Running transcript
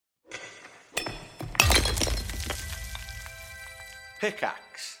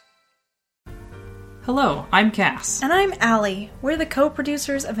Pickaxe. Hello, I'm Cass. And I'm Allie. We're the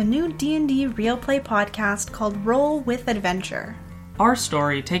co-producers of a new D&D real play podcast called Roll with Adventure. Our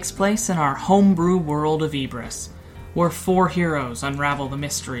story takes place in our homebrew world of Ibris, where 4 heroes unravel the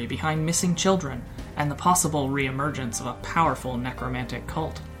mystery behind missing children and the possible re-emergence of a powerful necromantic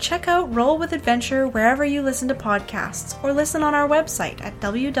cult. Check out Roll with Adventure wherever you listen to podcasts, or listen on our website at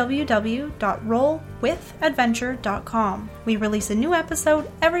www.rollwithadventure.com. We release a new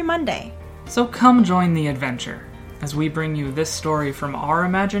episode every Monday. So come join the adventure, as we bring you this story from our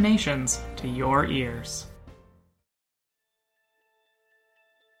imaginations to your ears.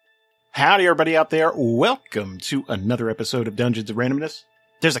 Howdy everybody out there, welcome to another episode of Dungeons & Randomness.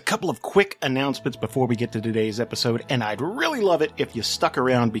 There's a couple of quick announcements before we get to today's episode, and I'd really love it if you stuck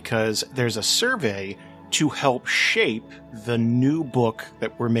around because there's a survey to help shape the new book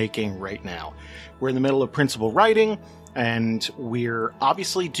that we're making right now. We're in the middle of principal writing, and we're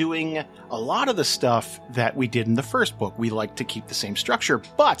obviously doing a lot of the stuff that we did in the first book. We like to keep the same structure,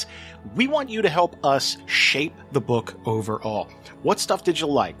 but we want you to help us shape the book overall. What stuff did you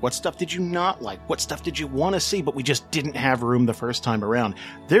like? What stuff did you not like? What stuff did you want to see, but we just didn't have room the first time around?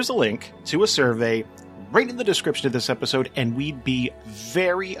 There's a link to a survey right in the description of this episode, and we'd be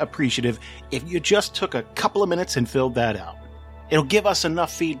very appreciative if you just took a couple of minutes and filled that out. It'll give us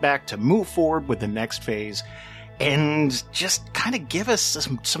enough feedback to move forward with the next phase and just kind of give us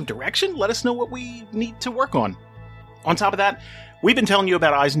some direction. Let us know what we need to work on. On top of that, we've been telling you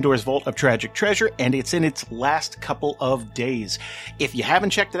about Eisendore's Vault of Tragic Treasure, and it's in its last couple of days. If you haven't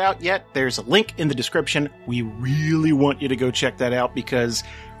checked it out yet, there's a link in the description. We really want you to go check that out because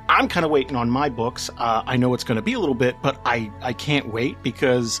I'm kind of waiting on my books. I know it's going to be a little bit, but I can't wait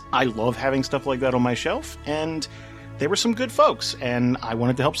because I love having stuff like that on my shelf, and they were some good folks, and I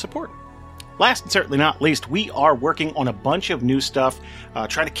wanted to help support. Last and certainly not least, we are working on a bunch of new stuff,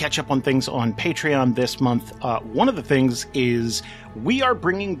 trying to catch up on things on Patreon this month. One of the things is we are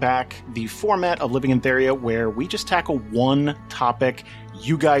bringing back the format of Living in Theria where we just tackle one topic.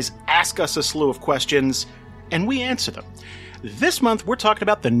 You guys ask us a slew of questions, and we answer them. This month, we're talking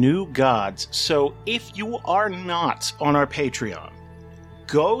about the new gods. So if you are not on our Patreon,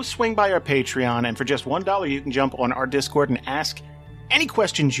 go swing by our Patreon, and for just $1, you can jump on our Discord and ask any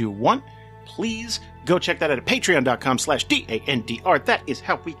questions you want. Please go check that out at patreon.com/DANDR. That is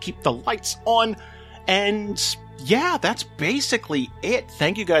how we keep the lights on. And yeah, that's basically it.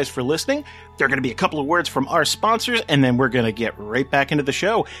 Thank you guys for listening. There are going to be a couple of words from our sponsors, and then we're going to get right back into the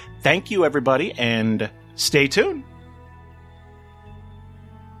show. Thank you, everybody, and stay tuned.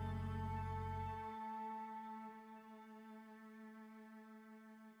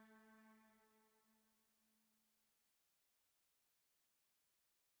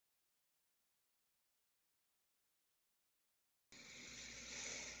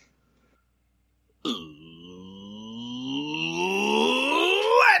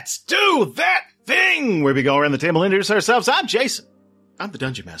 Let's do that thing where we go around the table and introduce ourselves. I'm Jason. I'm the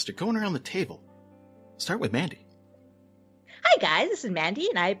Dungeon Master. Going around the table. Start with Mandy. Hi guys, this is Mandy,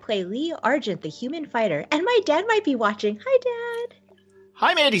 and I play Lee Argent, the human fighter. And my dad might be watching. Hi, Dad.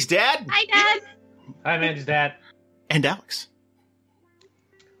 Hi, Mandy's dad. Hi, Dad. Hi, Mandy's dad. And Alex.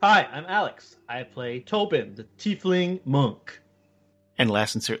 Hi, I'm Alex. I play Tobin, the tiefling monk. And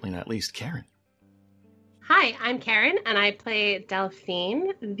last and certainly not least, Karen. Hi, I'm Karen, and I play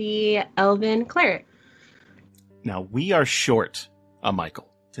Delphine, the elven cleric. Now, we are short a Michael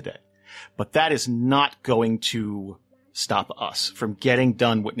today, but that is not going to stop us from getting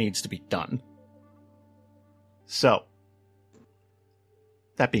done what needs to be done. So,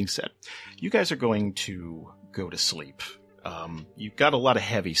 that being said, you guys are going to go to sleep. You've got a lot of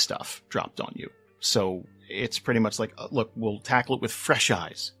heavy stuff dropped on you, so it's pretty much like, look, we'll tackle it with fresh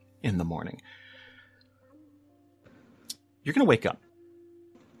eyes in the morning. You're going to wake up.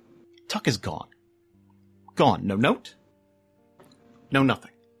 Tuck is gone. Gone. No note. No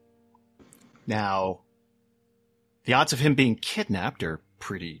nothing. Now, the odds of him being kidnapped are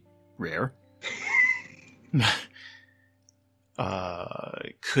pretty rare.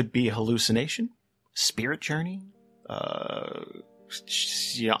 Could be a hallucination. Spirit journey. I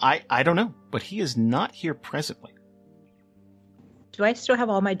don't know. But he is not here presently. Do I still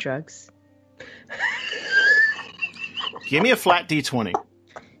have all my drugs? Give me a flat D20.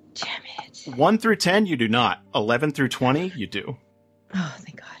 Damn it. 1 through 10, you do not. 11 through 20, you do. Oh,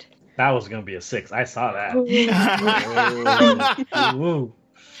 thank God. That was going to be a 6. I saw that. Ooh.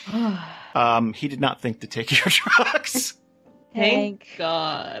 He did not think to take your drugs. Thank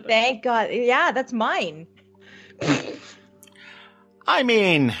God. Thank God. Yeah, that's mine. I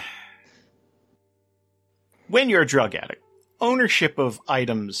mean, when you're a drug addict, ownership of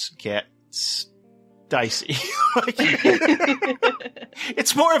items gets dicey. Like,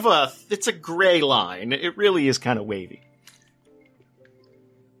 it's more of it's a gray line. It really is kind of wavy.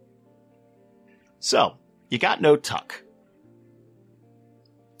 So, you got no tuck.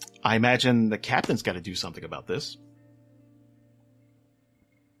 I imagine the captain's got to do something about this.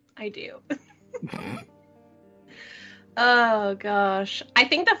 I do. Oh gosh. I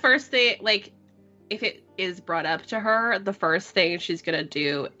think the first thing, like, if it is brought up to her, the first thing she's gonna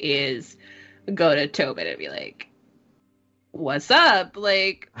do is go to Tobin and be like, "What's up?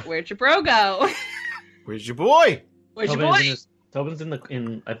 Like, where'd your bro go? Where's your boy? Where's your boy?" Tobin's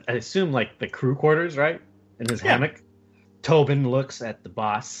in I assume like the crew quarters, right? In his hammock. Tobin looks at the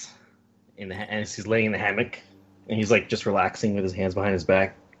boss and he's laying in the hammock and he's like just relaxing with his hands behind his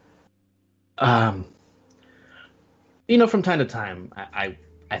back. You know, from time to time,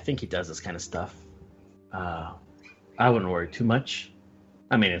 I think he does this kind of stuff. I wouldn't worry too much.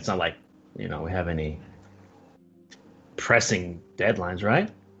 I mean, it's not like, you know, we have any pressing deadlines, right?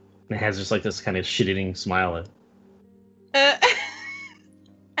 And it has just like this kind of shit-eating smile.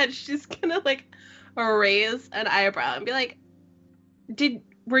 And she's gonna like raise an eyebrow and be like,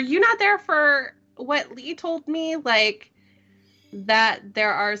 were you not there for what Lee told me? Like, that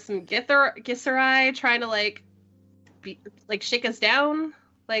there are some Githzerai trying to like shake us down?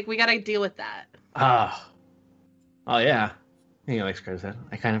 Like, we gotta deal with that. Oh yeah. You know, X-Credit said.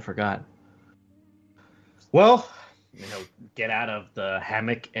 I kind of forgot. Well, you know, get out of the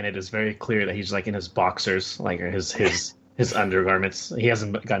hammock, and it is very clear that he's like in his boxers, like his undergarments. He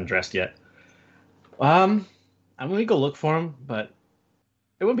hasn't gotten dressed yet. I'm gonna go look for him, but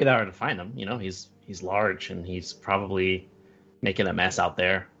it wouldn't be that hard to find him. You know, he's large, and he's probably making a mess out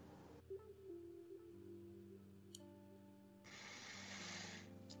there.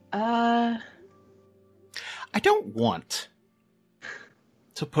 I don't want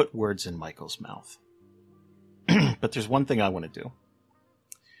to put words in Michael's mouth. But there's one thing I want to do.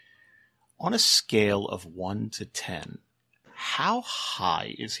 On a scale of 1 to 10, how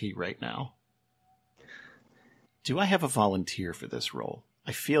high is he right now? Do I have a volunteer for this role?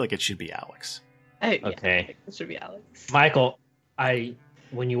 I feel like it should be Alex. Yeah, Okay. it should be Alex. Michael,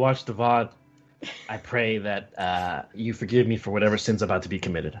 when you watch the VOD, I pray that you forgive me for whatever sin's about to be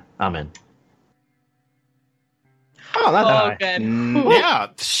committed. Amen. Oh, not that high. Good. Yeah,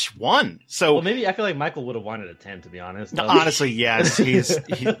 1. So Well, maybe I feel like Michael would have wanted a 10, to be honest. no, honestly, yes, he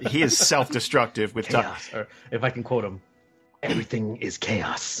is self-destructive with Chaos. Or if I can quote him, everything is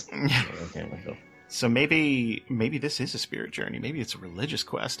chaos. Okay, Michael. So maybe this is a spirit journey. Maybe it's a religious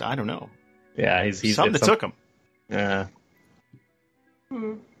quest. I don't know. Yeah, he's Something that took him. Yeah.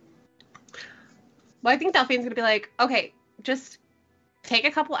 Well, I think Delphine's gonna be like, okay, just take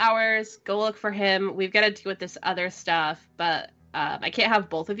a couple hours, go look for him. We've got to deal with this other stuff, but I can't have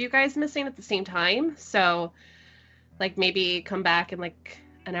both of you guys missing at the same time. So, like, maybe come back in like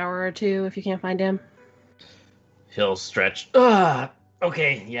an hour or two if you can't find him. He'll stretch.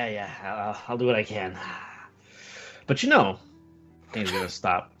 Okay, yeah. I'll do what I can. But you know, things are gonna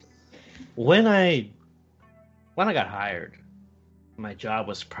stop. When I got hired, my job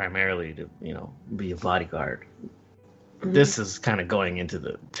was primarily to, you know, be a bodyguard. Mm-hmm. This is kind of going into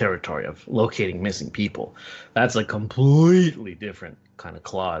the territory of locating missing people. That's a completely different kind of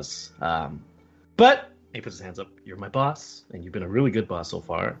clause. But he puts his hands up. You're my boss, and you've been a really good boss so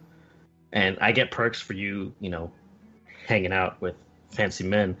far. And I get perks for you, you know, hanging out with fancy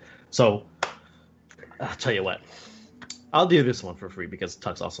men. So I'll tell you what. I'll do this one for free because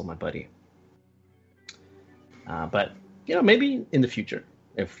Tuck's also my buddy. But, you know, maybe in the future,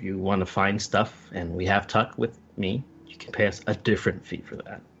 if you want to find stuff and we have Tuck with me, you can pay us a different fee for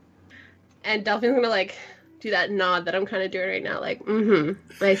that. And Delphine's gonna like do that nod that I'm kind of doing right now, like,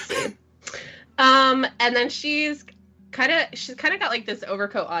 I see. And then she's kind of got like this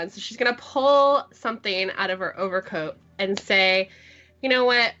overcoat on, so she's gonna pull something out of her overcoat and say, you know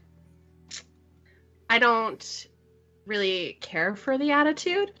what? I don't really care for the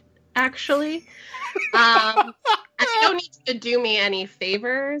attitude, actually. And you don't need to do me any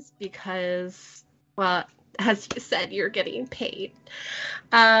favors because, well, as you said, you're getting paid.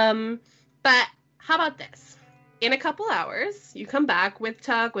 But how about this? In a couple hours, you come back with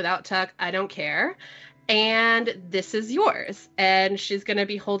Tuck, without Tuck, I don't care. And this is yours. And she's going to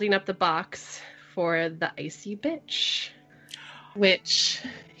be holding up the box for the icy bitch, which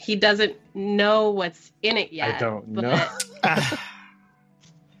he doesn't know what's in it yet. I don't know.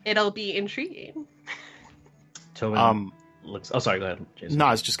 It'll be intriguing. Tobin looks. Oh, sorry. Go ahead, Jason. No,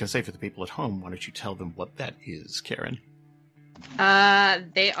 I was just going to say for the people at home, why don't you tell them what that is, Karen?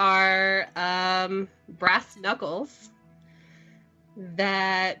 They are brass knuckles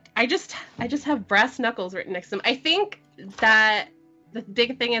that I just have brass knuckles written next to them. I think that the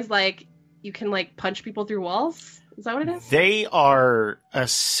big thing is like you can like punch people through walls. Is that what it is? They are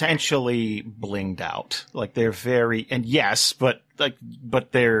essentially blinged out. Like they're very, and yes, but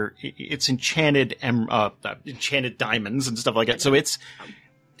it's enchanted, enchanted diamonds and stuff like that. So it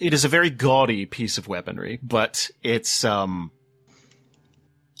is a very gaudy piece of weaponry, but it's, I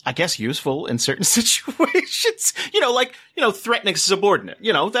guess useful in certain situations, threatening a subordinate,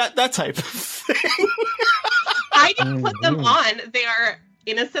 that type of thing. I didn't put them on. They are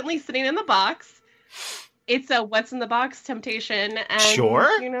innocently sitting in the box. It's a what's in the box temptation, and sure,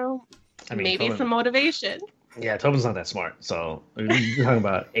 maybe Tobin, some motivation. Yeah, Tobin's not that smart, so you're talking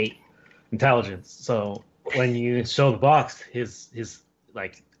about 8 intelligence. So when you show the box, his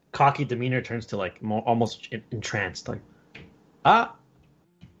like cocky demeanor turns to like almost entranced, like,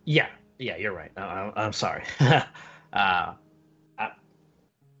 yeah, you're right. I'm sorry.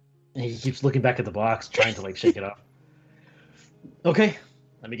 He keeps looking back at the box, trying to like shake it off. Okay.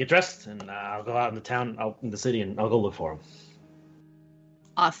 Let me get dressed, and I'll go out in the city, and I'll go look for him.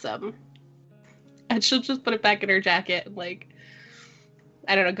 Awesome. And she'll just put it back in her jacket and, like,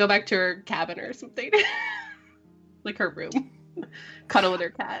 I don't know, go back to her cabin or something. Like her room. Cuddle with her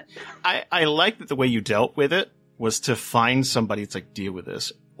cat. I like that the way you dealt with it was to find somebody to, like, deal with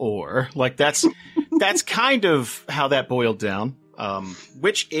this. Or, like, that's kind of how that boiled down,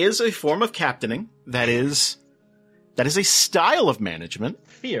 which is a form of captaining. That is a style of management.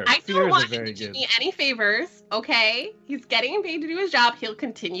 I don't want him to do me any favors, okay? He's getting paid to do his job. He'll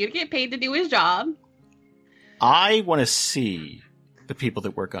continue to get paid to do his job. I want to see the people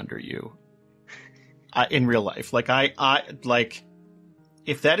that work under you in real life. Like, like,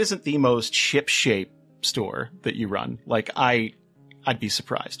 if that isn't the most ship-shape store that you run, like, I'd be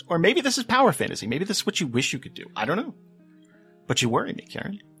surprised. Or maybe this is power fantasy. Maybe this is what you wish you could do. I don't know. But you worry me,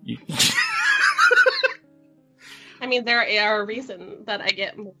 Karen. I mean, there are a reason that I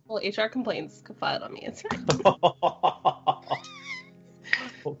get multiple HR complaints filed on me. It's fine.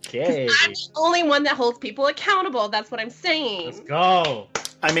 Okay. I'm the only one that holds people accountable. That's what I'm saying. Let's go.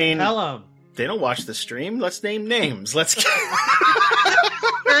 I mean, tell them. They don't watch the stream. Let's name names. Let's go.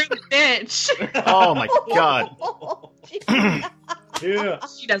 You're a bitch. Oh, my God. Yeah.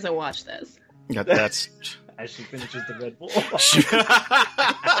 She doesn't watch this. Yeah, that's... As she finishes the Red Bull.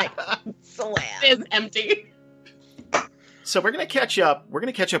 Slam. It is empty. So we're gonna catch up. We're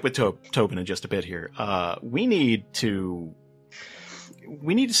gonna catch up with Tobin in just a bit here. We need to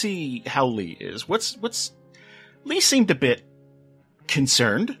see how Lee is. Lee seemed a bit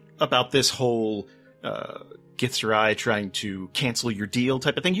concerned about this whole Githzerai trying to cancel your deal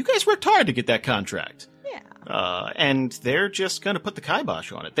type of thing. You guys worked hard to get that contract. Yeah. And they're just gonna put the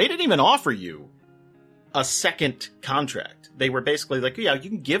kibosh on it. They didn't even offer you a second contract. They were basically like, yeah, you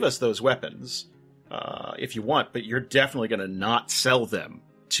can give us those weapons. If you want, but you're definitely going to not sell them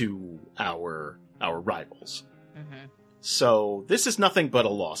to our rivals. Mm-hmm. So this is nothing but a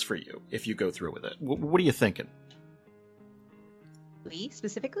loss for you if you go through with it. What are you thinking? Lee,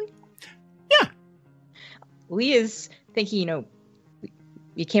 specifically? Yeah. Lee is thinking,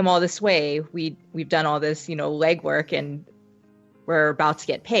 we came all this way. We've done all this, legwork, and we're about to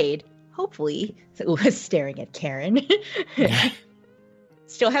get paid. Hopefully. So was staring at Karen.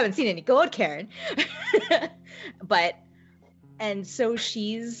 Still haven't seen any gold, Karen. And so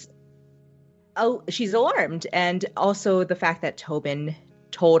she's alarmed. And also the fact that Tobin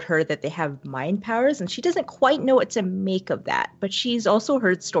told her that they have mind powers, and she doesn't quite know what to make of that. But she's also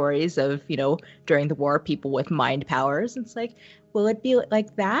heard stories of, during the war, people with mind powers. And it's like, will it be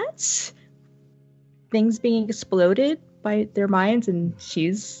like that? Things being exploded by their minds, and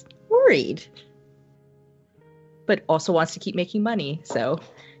she's worried. But also wants to keep making money. So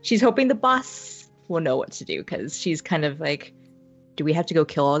she's hoping the boss will know what to do, because she's kind of like, do we have to go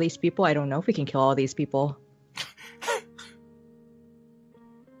kill all these people? I don't know if we can kill all these people.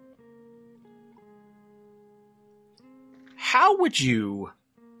 How would you...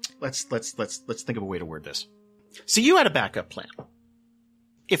 Let's think of a way to word this. So you had a backup plan.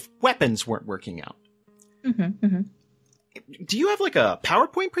 If weapons weren't working out, do you have like a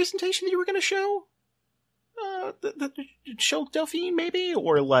PowerPoint presentation that you were going to show? Show Delphine, maybe?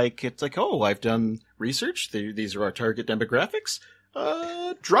 Or like, it's like, oh, I've done research. These are our target demographics.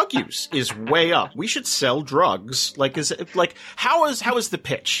 Drug use is way up. We should sell drugs. Like, how is the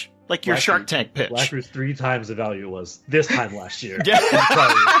pitch? Like your Shark Tank pitch. Last year's 3 times the value it was this time last year. Yeah.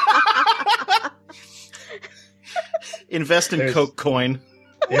 Invest in Coke coin.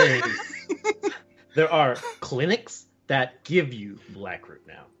 There are clinics that give you blackroot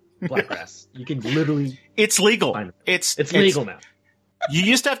now. Blackgrass. You can literally... It's legal. It's legal now. You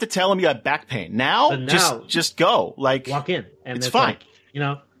used to have to tell them you had back pain. Now, But now- just go. Like, Walk in, and It's it's fine.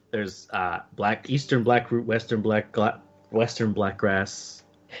 like, there's Eastern blackroot, Western blackgrass,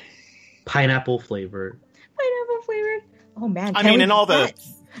 pineapple flavored. Pineapple flavored. Oh man! I can mean, we in all do the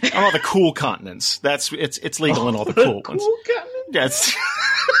that? on all the cool continents, it's legal in all the cool ones. Yes.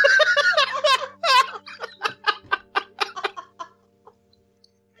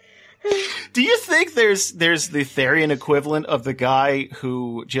 Do you think there's the Therian equivalent of the guy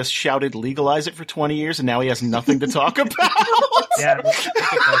who just shouted legalize it for 20 years and now he has nothing to talk about? Yeah,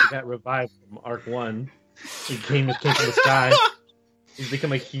 he got revived from Arc 1. He came from the sky. He's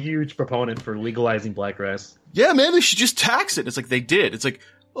become a huge proponent for legalizing blackgrass. Yeah, man, they should just tax it. It's like they did. It's like,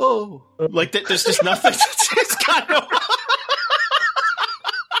 oh, like there's just nothing. It's got no.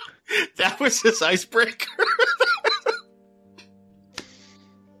 That was his icebreaker.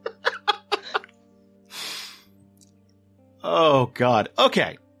 Oh God.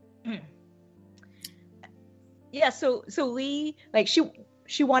 Okay. Yeah, so Lee, like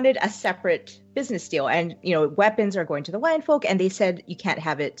she wanted a separate business deal, and weapons are going to the Lion Folk, and they said you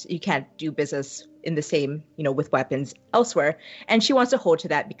can't do business in the same, with weapons elsewhere, and she wants to hold to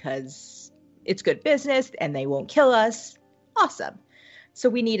that because it's good business and they won't kill us. Awesome. So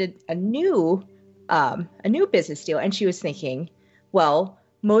we needed a new business deal, and she was thinking, well,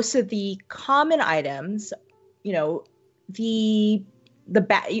 most of the common items, what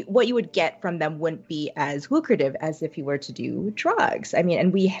you would get from them wouldn't be as lucrative as if you were to do drugs. I mean,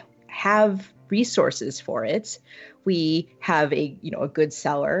 and we have resources for it. We have a good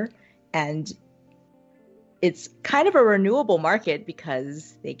seller, and it's kind of a renewable market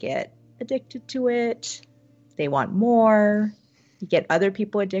because they get addicted to it. They want more. You get other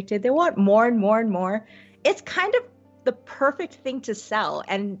people addicted. They want more and more and more. It's kind of the perfect thing to sell.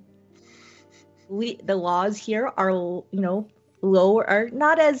 And the laws here are, lower, are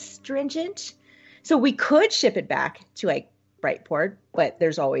not as stringent. So we could ship it back to like Brightport, but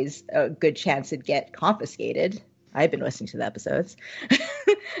there's always a good chance it'd get confiscated. I've been listening to the episodes.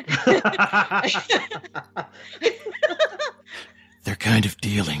 They're kind of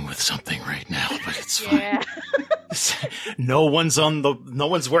dealing with something right now, but it's fine. Yeah. No one's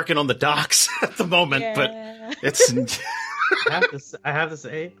working on the docks at the moment, but it's. I have to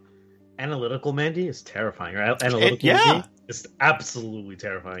say, analytical Mandy is terrifying. Right? Analytical yeah. Mandy is absolutely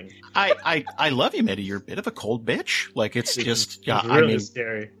terrifying. I love you, Mitty. You're a bit of a cold bitch. Like it's just, yeah. It's really I mean,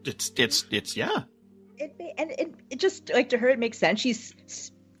 scary. It's yeah. It just, like, to her it makes sense.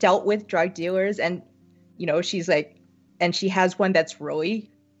 She's dealt with drug dealers, and she's like, and she has one that's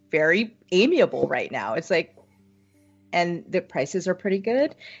really very amiable right now. It's like, and the prices are pretty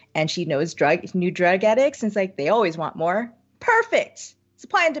good, and she knows new drug addicts, and it's like they always want more. Perfect.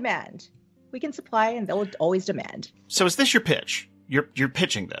 Supply and demand. We can supply, and they'll always demand. So is this your pitch? You're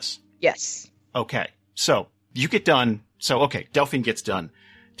pitching this? Yes. Okay. So you get done. So okay, Delphine gets done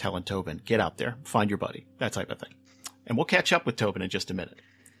telling Tobin, get out there, find your buddy, that type of thing. And we'll catch up with Tobin in just a minute.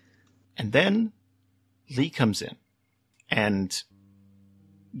 And then Lee comes in and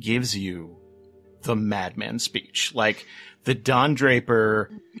gives you the madman speech. Like the Don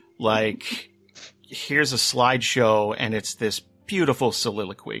Draper, like, here's a slideshow and it's this beautiful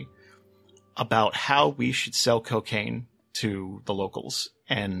soliloquy about how we should sell cocaine to the locals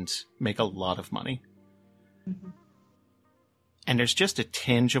and make a lot of money. Mm-hmm. And there's just a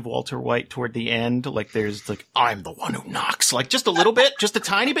tinge of Walter White toward the end. Like there's like, I'm the one who knocks, like just a little bit, just a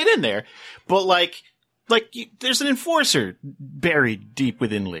tiny bit in there. But there's an enforcer buried deep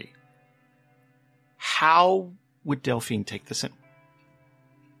within Lee. How would Delphine take this in?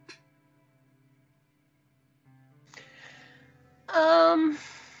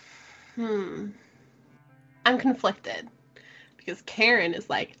 I'm conflicted because Karen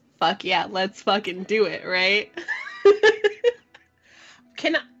is like, fuck yeah, let's fucking do it, right?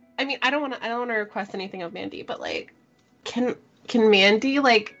 I don't want to request anything of Mandy, but like, can Mandy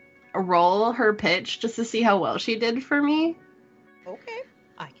like roll her pitch just to see how well she did for me? Okay,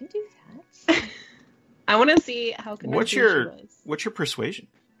 I can do that. I want to see how convincing she was. What's your persuasion?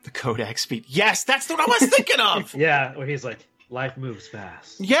 The Kodak speed. Yes, that's what I was thinking of. Yeah, where he's like, life moves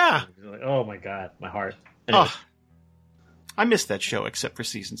fast. Yeah. Like, oh my god, my heart. Anyway. Oh, I missed that show except for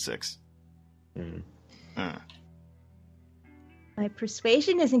season 6. My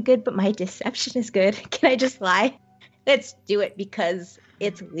persuasion isn't good, but my deception is good. Can I just lie? Let's do it because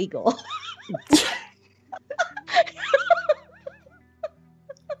it's legal.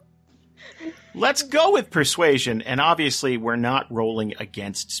 Let's go with persuasion, and obviously we're not rolling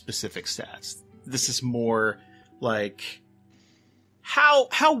against specific stats. This is more like how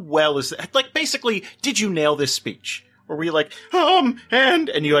well is that? Like basically, did you nail this speech? Or were you like,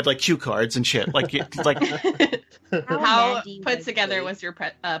 and you had like cue cards and shit? Like, How Mandy put was together late. was your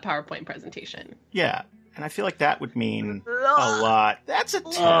PowerPoint presentation? yeah. And I feel like that would mean a lot. That's a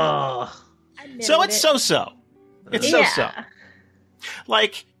 10. Oh, So it's so-so. It's so-so. Yeah.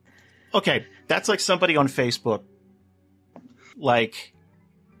 Like, okay, that's like somebody on Facebook, like,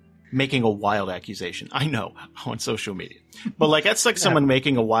 making a wild accusation. I know, on social media. But, like, that's like someone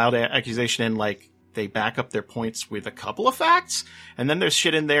making a wild accusation and, like, they back up their points with a couple of facts, and then there's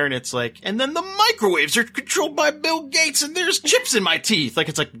shit in there, and it's like, and then the microwaves are controlled by Bill Gates, and there's chips in my teeth. Like,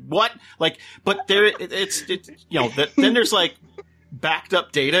 it's like, what? Like, but there, it's you know, then there's, like, backed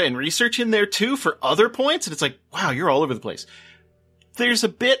up data and research in there, too, for other points, and it's like, wow, you're all over the place. There's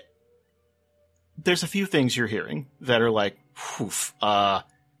a few things you're hearing that are like, oof,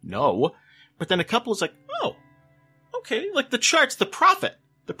 no. But then a couple is like, oh, okay, like the charts, the profit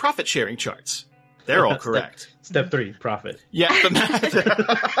sharing charts. They're all correct. Step 3, profit. Yeah, the math.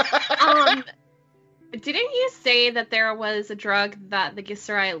 Didn't you say that there was a drug that the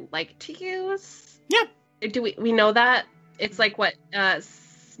Githzerai like to use? Yeah. Do we know that? It's like what,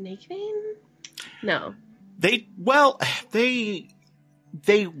 snake vein? No. They will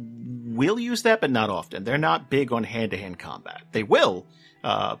use that, but not often. They're not big on hand-to-hand combat. They will.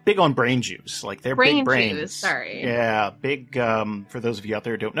 Big on brain juice. Like, they're Brain big brains. juice, sorry. Yeah, big, for those of you out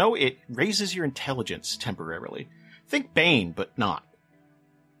there who don't know, it raises your intelligence temporarily. Think Bane, but not.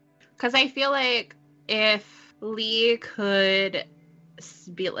 Because I feel like if Lee could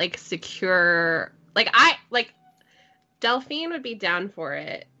be, like, secure... Like, Delphine would be down for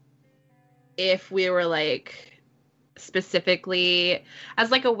it if we were, like... specifically as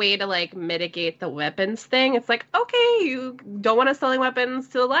like a way to like mitigate the weapons thing. It's like, okay, you don't want us selling weapons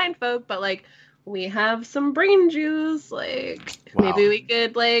to the lion folk, but like we have some brain juice, like Wow. maybe we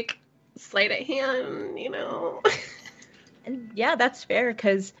could like sleight of hand, you know. And yeah, that's fair,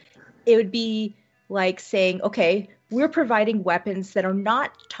 because it would be like saying, okay, we're providing weapons that are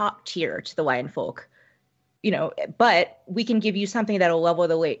not top tier to the lion folk, you know, but we can give you something that'll level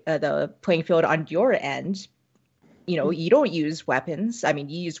the playing field on your end. You know, you don't use weapons. I mean,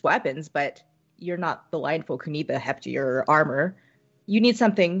 you use weapons, but you're not the lion folk who need the heftier armor. You need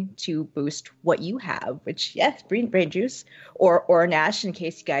something to boost what you have, which, yes, brain juice. Or Nash, in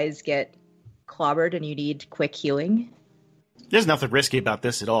case you guys get clobbered and you need quick healing. There's nothing risky about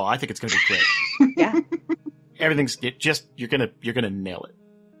this at all. I think it's going to be great. Yeah. Everything's just you're gonna nail it.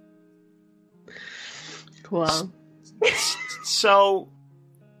 Cool. So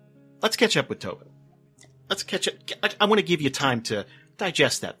let's catch up with Tobin. Let's catch up. I want to give you time to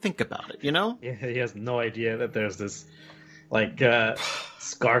digest that. Think about it. You know. Yeah, he has no idea that there's this, like,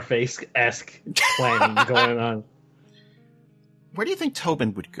 Scarface-esque planning going on. Where do you think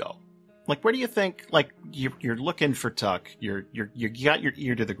Tobin would go? Like, where do you think? Like, you're looking for Tuck. You got your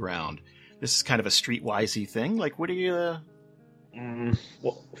ear to the ground. This is kind of a streetwisey thing. Like, what do you?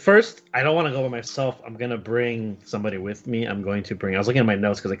 Well, first, I don't want to go by myself. I'm gonna bring somebody with me. I was looking at my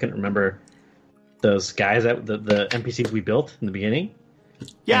notes because I couldn't remember those guys that the NPCs we built in the beginning.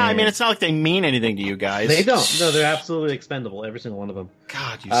 Yeah, I mean, it's not like they mean anything to you guys. They don't. No, they're absolutely expendable. Every single one of them.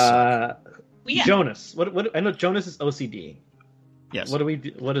 God, you suck. Yeah. Jonas. What? I know Jonas is OCD. Yes. What do we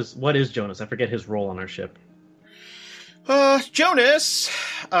do? What is Jonas? I forget his role on our ship. Jonas.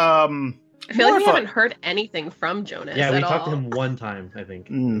 I feel like we more haven't heard anything from Jonas. Yeah, we at talked to all. him one time, I think,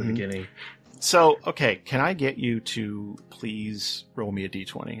 in the beginning. So, okay, can I get you to please roll me a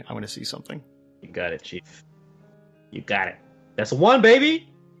d20? I want to see something. You got it, Chief. You got it. That's a 1, baby.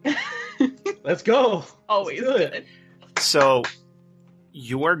 Let's go. Always Let's do it. good. So,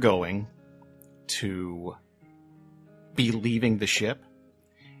 you are going to be leaving the ship,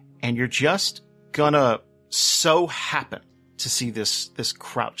 and you're just gonna so happen to see this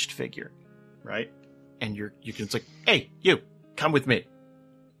crouched figure, right? And you can it's like, hey, you, come with me.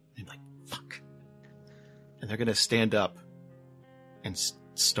 And like, fuck. And they're gonna stand up and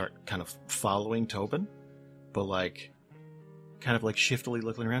start kind of following Tobin, but like, kind of like shiftily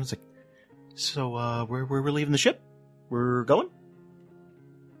looking around. It's like, so we're leaving the ship. We're going.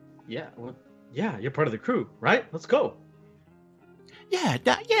 Yeah, well, yeah, you're part of the crew, right? Let's go. Yeah. I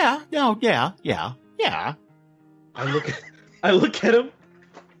look at him.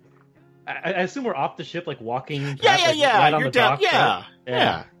 I assume we're off the ship, like walking. Yeah. Right on You're the down. dock, Yeah. right?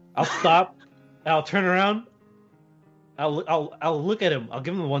 Yeah. I'll stop. I'll turn around. I'll look at him. I'll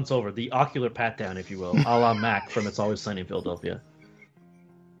give him the once over, the ocular pat down, if you will, a la Mac from It's Always Sunny in Philadelphia.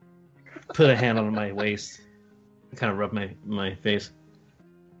 Put a hand on my waist, kind of rub my face.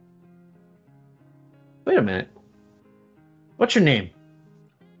 Wait a minute. What's your name?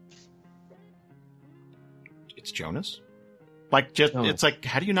 it's Jonas. Like, just it's like,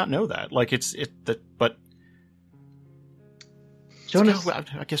 how do you not know that? Like, but Jonas.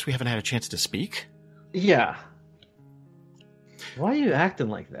 I guess we haven't had a chance to speak. Yeah. Why are you acting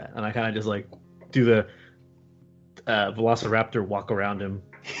like that? And I kind of just like do the Velociraptor walk around him,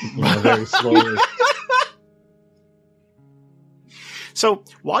 very slowly. So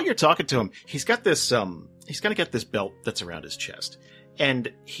while you're talking to him, he's got this. He's gonna get this belt that's around his chest,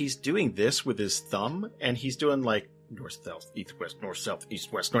 and he's doing this with his thumb, and he's doing like north, south, east, west, north, south,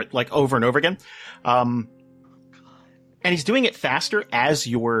 east, west, north, like over and over again. And he's doing it faster as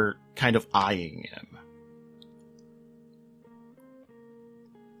you're kind of eyeing him.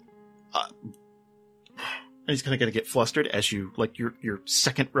 And he's kind of going to get flustered as you, like, your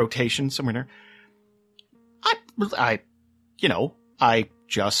second rotation somewhere there. I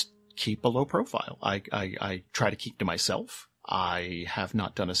just keep a low profile. I try to keep to myself. I have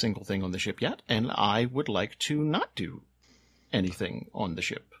not done a single thing on the ship yet, and I would like to not do anything on the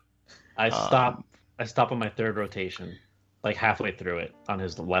ship. I stop on my third rotation, like halfway through it, on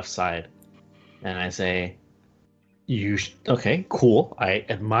his left side, and I say, okay, cool. I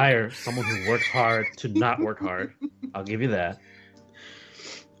admire someone who works hard to not work hard. I'll give you that.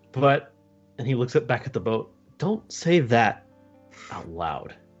 But, and he looks back at the boat, don't say that out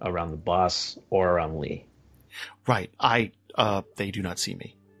loud around the boss or around Lee. Right. They do not see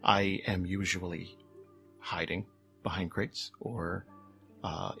me. I am usually hiding behind crates, or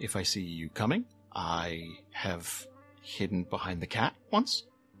if I see you coming, I have hidden behind the cat once.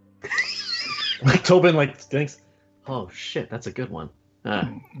 Like Tobin, like, thinks, oh shit, that's a good one.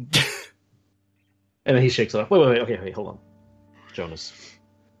 And then he shakes it off. Wait, okay, hold on. Jonas.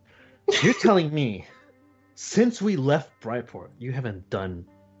 You're telling me, since we left Brightport, you haven't done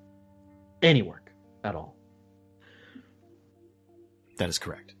any work at all? That is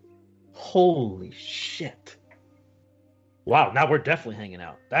correct. Holy shit. Wow, now we're definitely hanging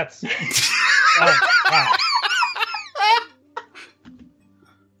out. That's... wow.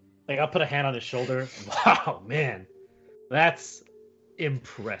 Like, I'll put a hand on his shoulder. Wow, man. That's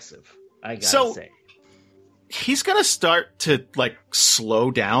impressive, I gotta say. He's gonna start to, like,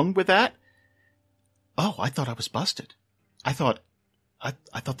 slow down with that. Oh, I thought I was busted. I thought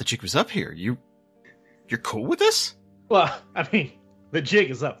the jig was up here. You're cool with this? Well, I mean, the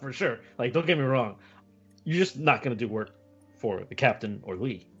jig is up for sure. Like, don't get me wrong. You're just not gonna do work for the captain or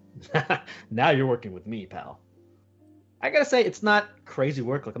Lee. Now you're working with me, pal. I gotta say, it's not crazy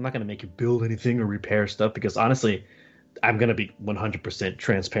work. Like, I'm not gonna make you build anything or repair stuff, because honestly, I'm gonna be 100%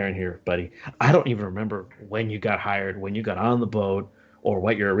 transparent here, buddy. I don't even remember when you got hired, when you got on the boat, or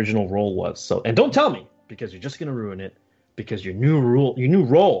what your original role was. So, and don't tell me, because you're just gonna ruin it, because your new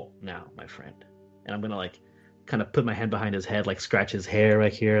role now, my friend. And I'm gonna, like, kind of put my hand behind his head, like scratch his hair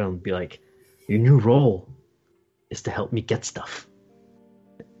right here, and be like, your new role is to help me get stuff.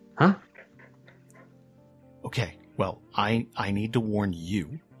 Huh? Okay, well, I need to warn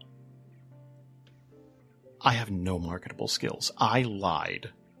you. I have no marketable skills. I lied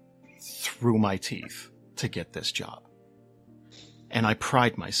through my teeth to get this job. And I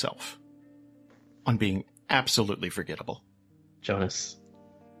pride myself on being absolutely forgettable. Jonas,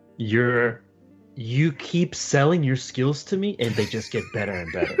 you keep selling your skills to me, and they just get better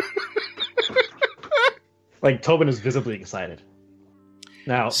and better. Like, Tobin is visibly excited.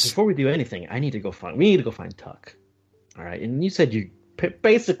 Now, before we do anything, we need to go find Tuck. All right, and you said you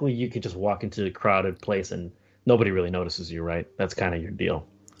could just walk into a crowded place and nobody really notices you, right? That's kind of your deal.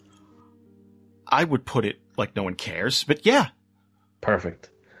 I would put it like no one cares, but yeah.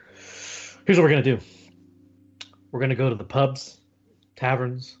 Perfect. Here's what we're going to do. We're going to go to the pubs,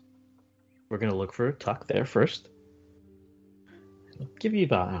 taverns. We're going to look for Tuck there first. It'll give you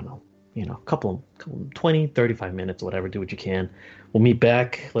about, I don't know, couple 20, 35 minutes, whatever, do what you can. We'll meet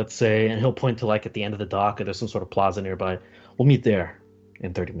back, let's say, and he'll point to, like, at the end of the dock, or there's some sort of plaza nearby. We'll meet there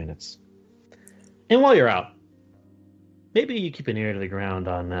in 30 minutes. And while you're out, maybe you keep an ear to the ground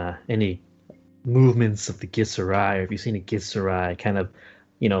on any movements of the Githzerai, or if you've seen a Githzerai, kind of,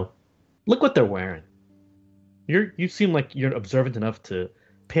 look what they're wearing. You seem like you're observant enough to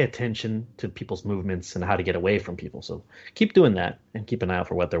pay attention to people's movements and how to get away from people. So keep doing that and keep an eye out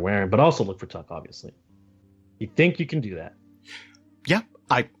for what they're wearing, but also look for Tuck, obviously. You think you can do that? Yeah,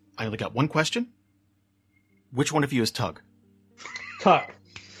 I only got one question. Which one of you is Tug? Tuck.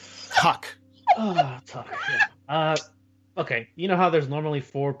 Tuck. Tuck. Yeah. Okay. You know how there's normally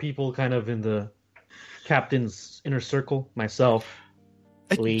 4 people kind of in the captain's inner circle? Myself.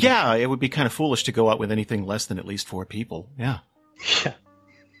 Lee. Yeah, it would be kind of foolish to go out with anything less than at least 4 people. Yeah. Yeah.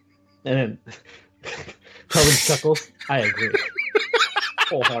 And then Tobin chuckles. I agree.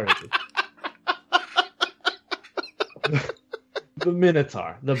 Wholeheartedly. The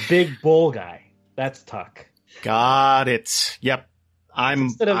Minotaur, the big bull guy. That's Tuck. Got it. Yep.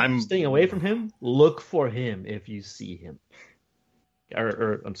 Instead of staying away from him, look for him if you see him.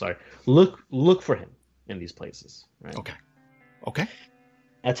 Or I'm sorry, look for him in these places. Right? Okay.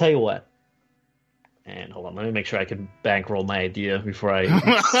 I tell you what. And hold on, let me make sure I can bankroll my idea before I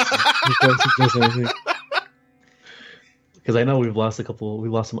suggest anything. Because I know we've lost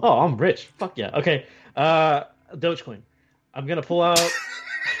some. Oh, I'm rich. Fuck yeah. Okay. Dogecoin. I'm gonna pull out.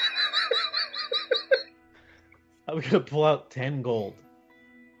 I'm gonna pull out 10 gold,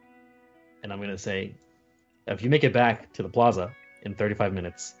 and I'm gonna say, if you make it back to the plaza in 35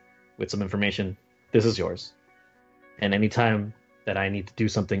 minutes with some information, this is yours. And anytime that I need to do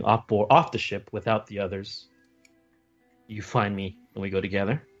something off the ship without the others, you find me and we go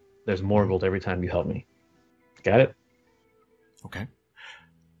together. There's more gold every time you help me. Got it? Okay.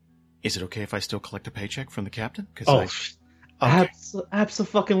 Is it okay if I still collect a paycheck from the captain?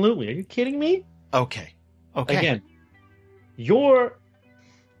 Abso-fucking-lutely. Are you kidding me? Okay. Again, your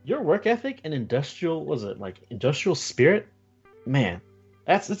work ethic and industrial spirit, man,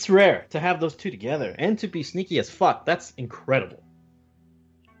 it's rare to have those two together and to be sneaky as fuck. That's incredible.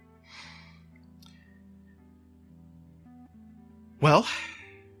 Well,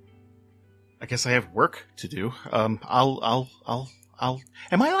 I guess I have work to do. Am I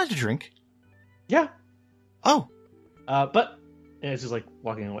allowed to drink? Yeah. Oh. But it's just like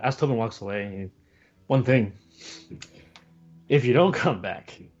walking away. As Tobin walks away, one thing. If you don't come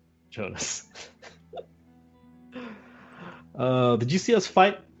back, Jonas. Did you see us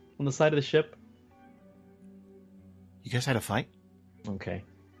fight on the side of the ship? You guys had a fight? Okay.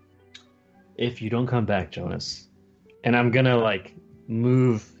 If you don't come back, Jonas, and I'm gonna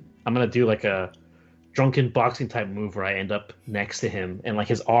do like a drunken boxing type move where I end up next to him, and like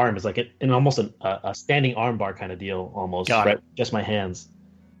his arm is like almost a standing armbar kind of deal, almost. Got it. Just my hands.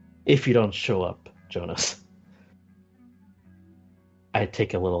 If you don't show up, Jonas, I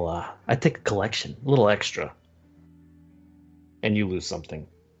take a collection, a little extra, and you lose something.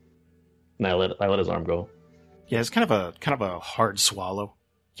 And I let his arm go. Yeah, it's kind of a hard swallow.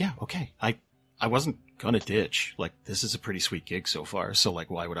 Yeah, okay. I wasn't gonna ditch. Like, this is a pretty sweet gig so far. So like,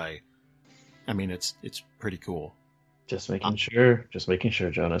 why would I? I mean, it's pretty cool. Just making sure,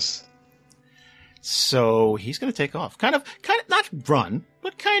 Jonas. So he's gonna take off. Kind of not run,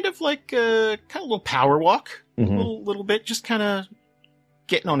 but kind of like a little power walk, a little bit, just kind of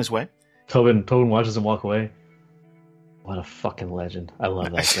getting on his way. Tobin watches him walk away. What a fucking legend! I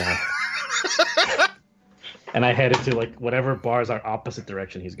love that guy. And I headed to like whatever bars are opposite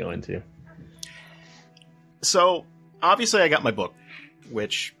direction he's going to. So obviously, I got my book,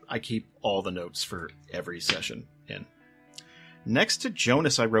 which I keep all the notes for every session in. Next to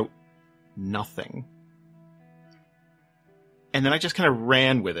Jonas, I wrote nothing. And then I just kind of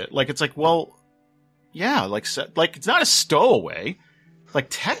ran with it. Like, it's like, well, yeah, like it's not a stowaway. Like,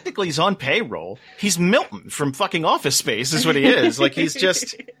 technically he's on payroll. He's Milton from fucking Office Space is what he is. Like, he's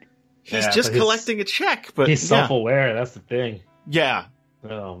just collecting a check. But he's self-aware. That's the thing. Yeah.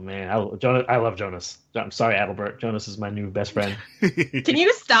 Oh man, I love Jonas. I'm sorry, Adalbert. Jonas is my new best friend. Can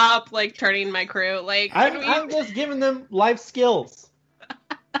you stop like turning my crew? Like, I'm just giving them life skills.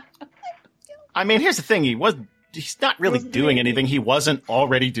 I mean, here's the thing: he's not really doing anything he wasn't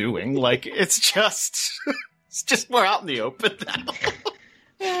already doing. Like, it's just we're out in the open now.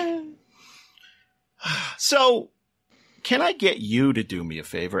 So, can I get you to do me a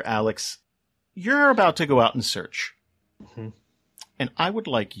favor, Alex? You're about to go out and search. Mm-hmm. And I would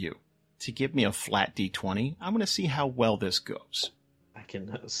like you to give me a flat D20. I'm going to see how well this goes. I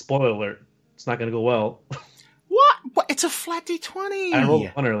can. Spoiler alert. It's not going to go well. What? It's a flat D20. I rolled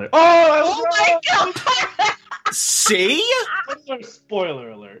one earlier. Oh my god! See?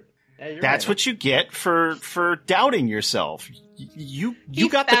 Spoiler alert. Hey, that's right. What you get for doubting yourself. You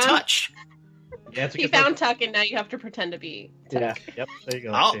got the touch. Yeah, he found Tuck, and now you have to pretend to be Tuck. Yeah, yep, there you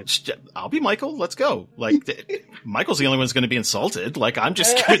go. I'll be Michael. Let's go. Like, Michael's the only one who's going to be insulted. Like, I'm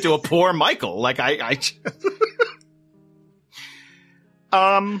just going to do a poor Michael. Like,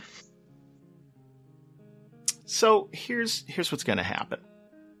 So here's what's going to happen.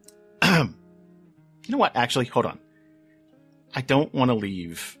 You know what? Actually, hold on. I don't want to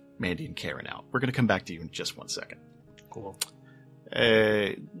leave Mandy and Karen out. We're going to come back to you in just 1 second. Cool.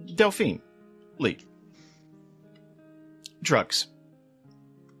 Delphine. Lee. Drugs.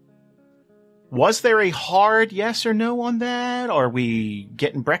 Was there a hard yes or no on that? Are we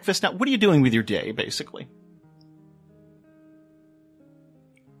getting breakfast now? What are you doing with your day, basically?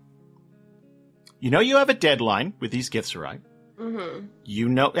 You know you have a deadline with these gifts, right? Mm-hmm. You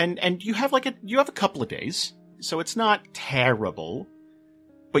know, and you have a couple of days. So it's not terrible,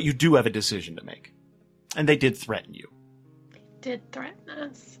 but you do have a decision to make. And they did threaten you. Did threaten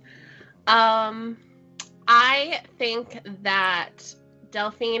us. I think that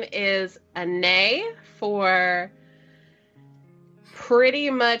Delphine is a nay for pretty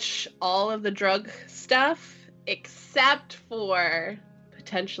much all of the drug stuff, except for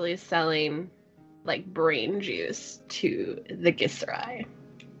potentially selling like brain juice to the Githzerai.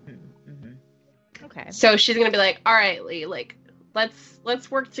 Mm-hmm. Okay. So she's gonna be like, all right, Lee, like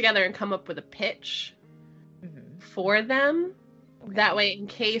let's work together and come up with a pitch for them. Okay. That way, in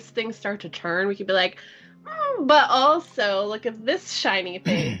case things start to turn, we could be like, but also look at this shiny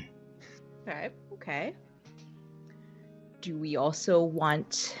thing. Okay. Do we also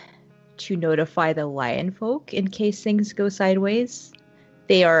want to notify the lion folk in case things go sideways?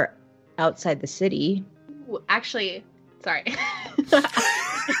 They are outside the city. Actually, sorry.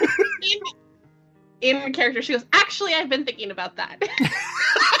 in character, she goes, actually, I've been thinking about that.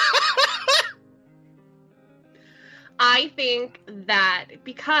 I think that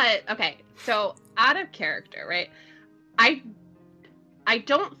because, okay, so out of character, right? I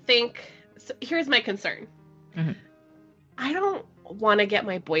don't think, so here's my concern. Mm-hmm. I don't want to get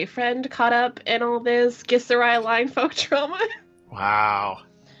my boyfriend caught up in all this Githzerai line folk drama. Wow.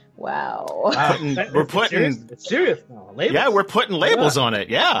 Wow. We're putting... It's serious now. Labels. Yeah, we're putting labels on it.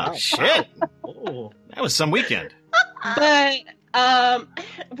 Yeah, Wow. shit. Oh. That was some weekend. But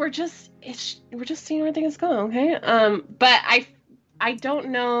we're just seeing where things go, okay? But I don't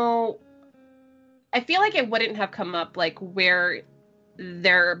know. I feel like it wouldn't have come up like where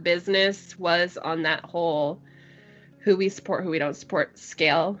their business was on that whole who we support, who we don't support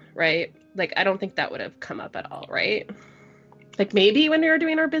scale, right? Like I don't think that would have come up at all, right? Like maybe when we were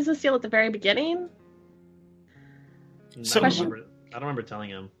doing our business deal at the very beginning. So- I don't remember telling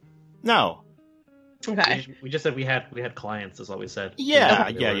him. No. Okay. We just said we had clients. Is all we said.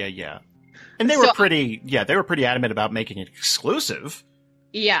 Yeah, They yeah. And they So- were pretty adamant about making it exclusive.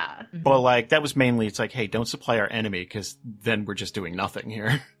 Yeah. But like that was mainly it's like, hey, don't supply our enemy because then we're just doing nothing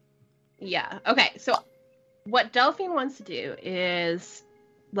here. Yeah. Okay. So what Delphine wants to do is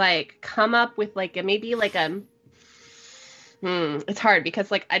like come up with like a maybe like a it's hard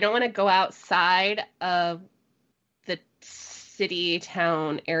because like I don't want to go outside of the city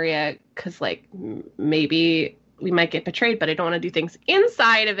town area because like maybe we might get betrayed, but I don't want to do things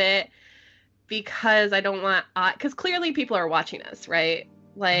inside of it because I don't want because clearly people are watching us, right?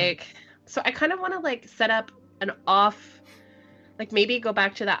 Like so I kind of want to like set up an off, like maybe go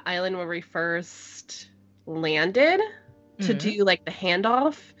back to that island where we first landed to do like the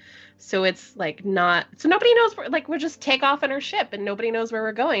handoff. So it's like not, so nobody knows where, like we'll just take off on our ship and nobody knows where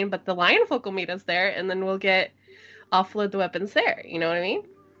we're going, but the lion folk will meet us there and then we'll offload the weapons there. You know what I mean?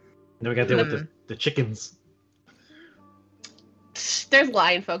 Then we got to deal with the chickens. There's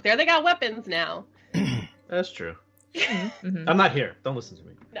lion folk there. They got weapons now. That's true. Mm-hmm. I'm not here. Don't listen to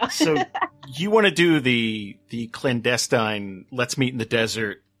me. No. So you want to do the clandestine let's meet in the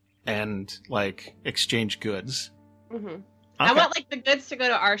desert and like exchange goods. Mhm. I want like the goods to go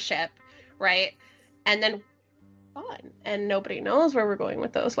to our ship, right? And then fun. And nobody knows where we're going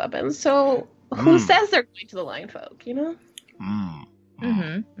with those weapons. So who says they're going to the lion folk, you know?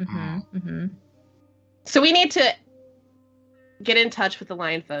 So we need to get in touch with the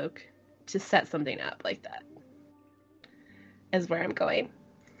lion folk to set something up like that. Is where I'm going.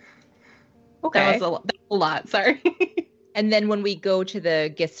 Okay. That was a lot, sorry. And then when we go to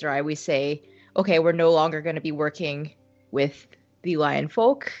the Githzerai, we say, okay, we're no longer going to be working with the lion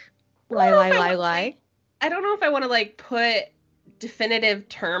folk. Lie. I don't know if I want to like put definitive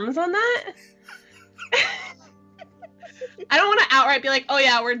terms on that. I don't want to outright be like, oh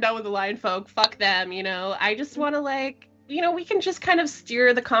yeah, we're done with the lion folk. Fuck them, you know. I just want to like, you know, we can just kind of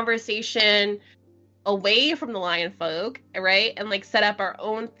steer the conversation away from the lion folk, right? And like set up our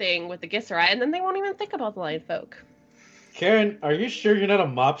own thing with the Githzerai, and then they won't even think about the lion folk. Karen, are you sure you're not a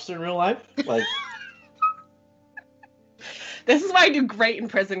mobster in real life? Like, This is why I do great in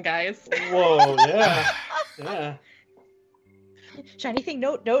prison, guys. whoa, yeah. Shiny thing,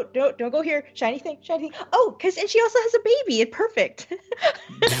 no, don't go here. Shiny thing. Oh, and she also has a baby. It's perfect.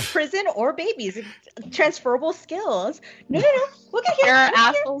 Prison or babies, transferable skills. No. Look at here. There are look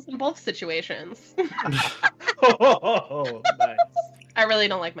at here. assholes in both situations. Oh, nice. I really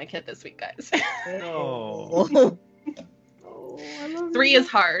don't like my kid this week, guys. No. 3 is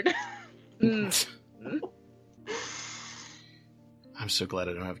hard. I'm so glad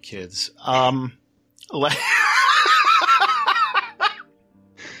I don't have kids.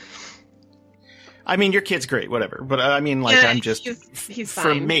 I mean, your kid's great, whatever. But I mean, like, Yeah, I'm just he's for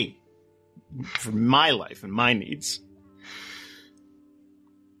fine. me. for my life and my needs.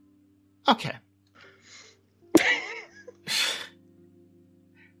 Okay.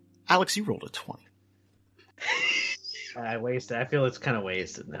 Alex, you rolled a 20. I wasted. I feel it's kind of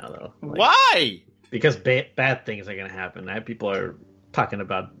wasted now, though. Why? Because bad things are going to happen. People are talking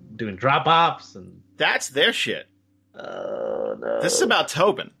about doing drop-offs and... That's their shit. Oh, no. This is about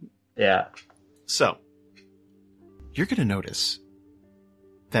Tobin. Yeah. So, you're going to notice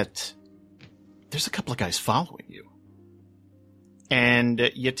that there's a couple of guys following you.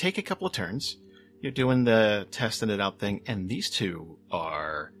 And you take a couple of turns. You're doing the testing it out thing. And these two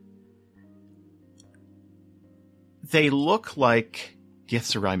are... They look like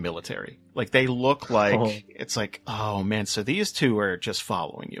Githzerai military. Like, they look like... It's like, oh, man, so these two are just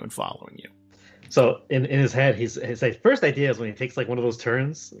following you and following you. So, in his head, his first idea is when he takes, like, one of those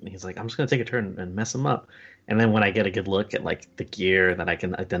turns, and he's like, I'm just going to take a turn and mess him up. And then when I get a good look at, like, the gear that I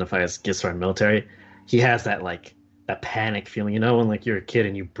can identify as Githzerai military, he has that, like, that panic feeling. You know, when, like, you're a kid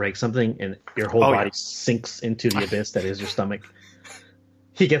and you break something and your whole body sinks into the abyss that is your stomach.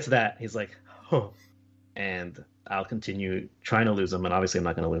 He gets that. He's like, oh. And I'll continue trying to lose him, and obviously I'm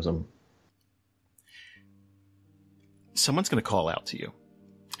not going to lose him. Someone's going to call out to you.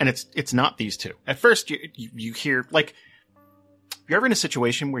 And it's not these two. At first, you hear, like, you're ever in a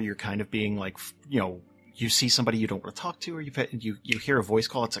situation where you're kind of being, like, you know, you see somebody you don't want to talk to, or you hear a voice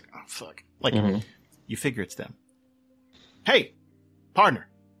call, it's like, oh, fuck. Like, you figure it's them. Hey, partner.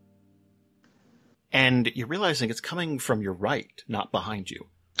 And you're realizing it's coming from your right, not behind you.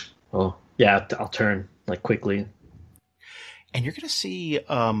 Oh, yeah, I'll turn, like, quickly. And you're going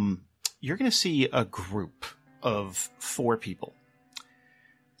to see a group of 4 people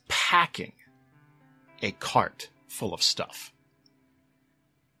packing a cart full of stuff.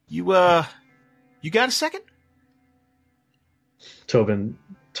 You got a second? Tobin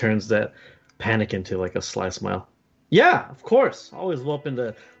turns that panic into, like, a sly smile. Yeah, of course. Always looking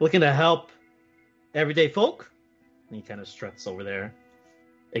to help everyday folk. And he kind of struts over there,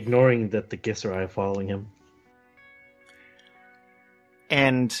 ignoring that the Githzerai are following him.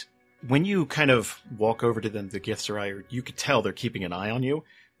 And when you kind of walk over to them, the Githzerai, you could tell they're keeping an eye on you,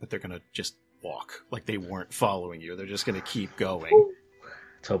 but they're going to just walk like they weren't following you. They're just going to keep going.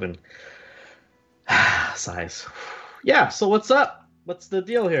 Tobin sighs. Yeah, so what's up? What's the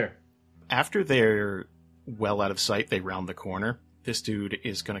deal here? After they're well out of sight, they round the corner. This dude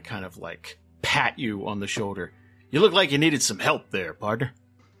is going to kind of, like, pat you on the shoulder. You look like you needed some help there, partner.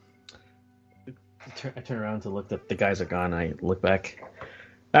 I turn around to look that the guys are gone. I look back.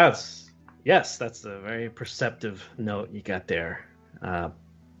 That's a very perceptive note you got there.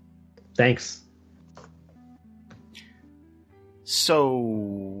 Thanks. So,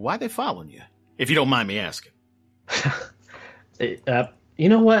 why they following you? If you don't mind me asking. You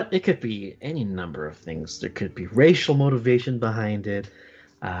know what? It could be any number of things. There could be racial motivation behind it.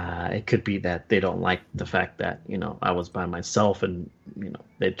 It could be that they don't like the fact that, you know, I was by myself and, you know,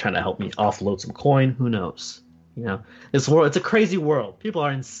 they're trying to help me offload some coin. Who knows? You know, this world, it's a crazy world. People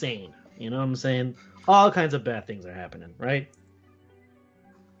are insane. You know what I'm saying? All kinds of bad things are happening, right?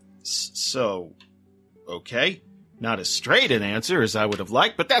 So, okay. Not as straight an answer as I would have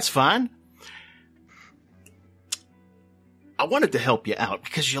liked, but that's fine. I wanted to help you out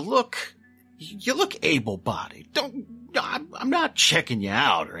because you look able-bodied. I'm not checking you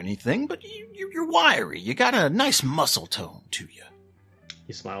out or anything, but you're wiry. You got a nice muscle tone to you.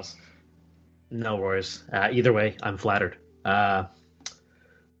 He smiles. No worries. Either way, I'm flattered. Yeah.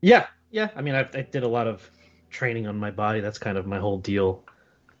 I mean, I did a lot of training on my body. That's kind of my whole deal.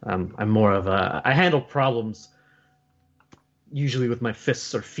 I'm more of I handle problems usually with my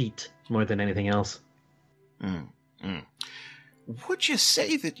fists or feet more than anything else. Would you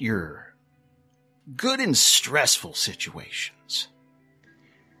say that you're good in stressful situations?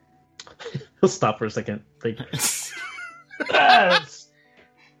 He'll stop for a second. Think.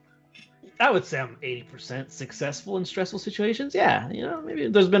 I would say I'm 80% successful in stressful situations. Yeah, you know, maybe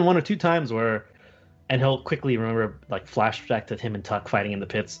there's been 1 or 2 times where, and he'll quickly remember, like, flashback to him and Tuck fighting in the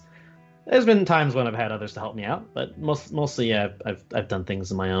pits. There's been times when I've had others to help me out, but mostly, yeah, I've done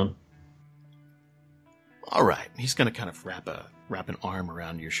things on my own. All right, he's going to kind of wrap an arm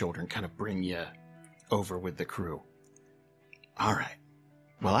around your shoulder and kind of bring you over with the crew. All right,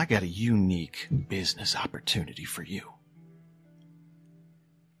 well, I got a unique business opportunity for you.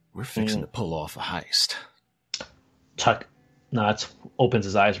 We're fixing to pull off a heist. Tuck nods, opens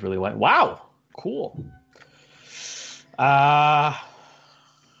his eyes really wide. Wow, cool.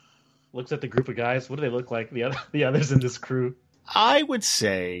 Looks at the group of guys. What do they look like? The others in this crew. I would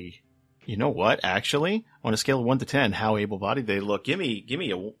say You know what? Actually, on a scale of 1 to 10, how able-bodied they look. Give me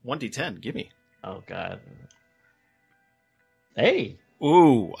a 1d10. Give me. Oh God. Hey.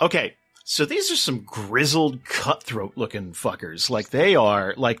 Ooh. Okay. So these are some grizzled, cutthroat-looking fuckers. Like they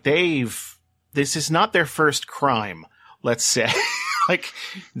are. Like this is not their first crime. Let's say. Like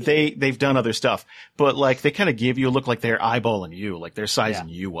they've done other stuff, but like they kind of give you a look like they're eyeballing you, like they're sizing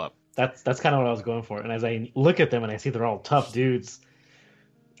you up. That's kind of what I was going for. And as I look at them and I see they're all tough dudes,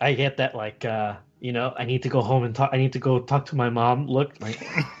 I get that like I need to go home and talk. I need to go talk to my mom. Look, like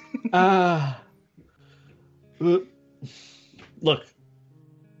look,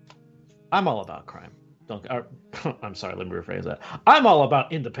 I'm all about crime. I'm sorry, let me rephrase that. I'm all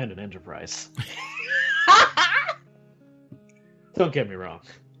about independent enterprise. Don't get me wrong.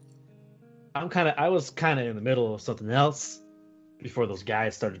 I was kind of in the middle of something else before those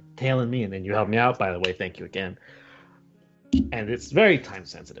guys started tailing me, and then you helped me out. By the way, thank you again. And it's very time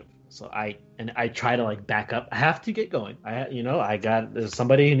sensitive, so I try to like back up. I have to get going. There's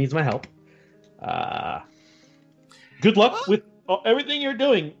somebody who needs my help. Good luck with everything you're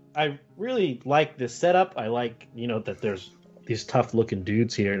doing. I really like this setup. I like that there's these tough looking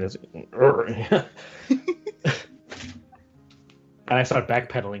dudes here, and and I start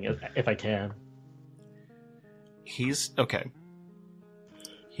backpedaling if I can. He's okay.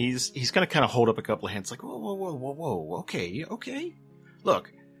 He's going to kind of hold up a couple of hands like, whoa, okay.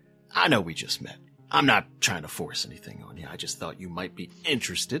 Look, I know we just met. I'm not trying to force anything on you. I just thought you might be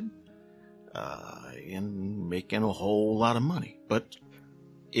interested in making a whole lot of money. But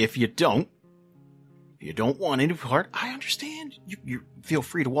if you don't want any part, I understand. You feel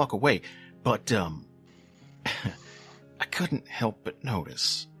free to walk away. But I couldn't help but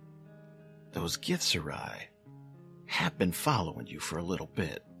notice those Githzerai have been following you for a little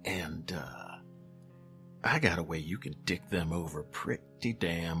bit, and I got a way you can dick them over pretty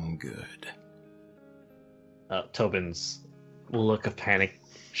damn good. Tobin's look of panic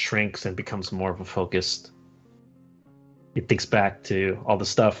shrinks and becomes more of a focused. He thinks back to all the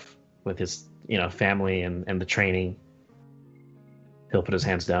stuff with his family and the training. He'll put his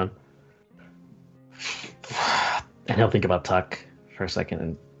hands down. And he'll think about Tuck for a second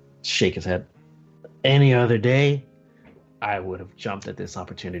and shake his head. Any other day, I would have jumped at this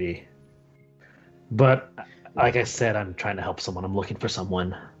opportunity. But, like I said, I'm trying to help someone. I'm looking for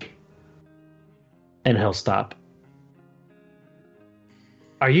someone. And he'll stop.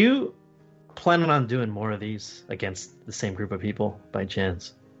 Are you planning on doing more of these against the same group of people, by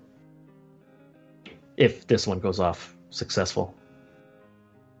chance? If this one goes off successful.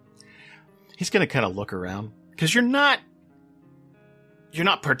 He's going to kind of look around. Because you're not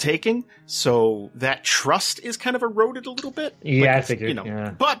partaking, so that trust is kind of eroded a little bit. Yeah, I figured.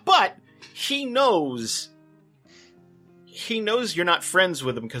 Yeah. But he knows you're not friends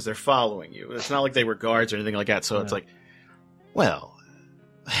with them because they're following you. It's not like they were guards or anything like that. So It's like, well,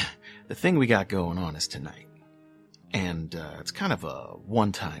 the thing we got going on is tonight, and it's kind of a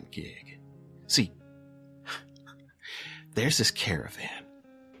one-time gig. See, there's this caravan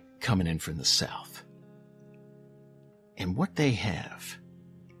coming in from the south. And what they have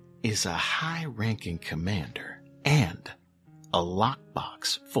is a high-ranking commander and a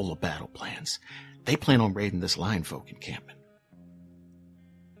lockbox full of battle plans. They plan on raiding this line folk encampment.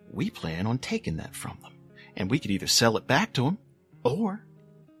 We plan on taking that from them, and we could either sell it back to them or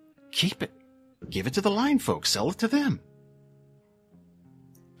keep it, give it to the line folk, sell it to them.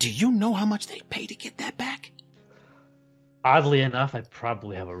 Do you know how much they pay to get that back? Oddly enough, I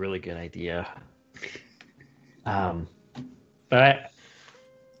probably have a really good idea. But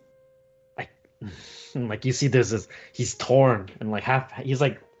I like you see he's torn and like he's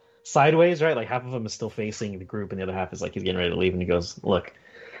like sideways, right? Like half of him is still facing the group and the other half is like he's getting ready to leave, and he goes, look.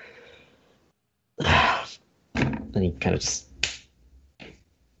 And he kind of just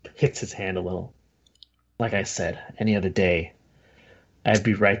hits his hand a little. Like I said, any other day, I'd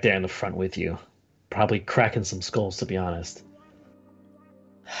be right there in the front with you. Probably cracking some skulls, to be honest.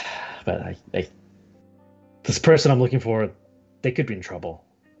 But this person I'm looking for, they could be in trouble.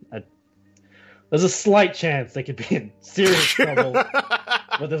 There's a slight chance they could be in serious trouble,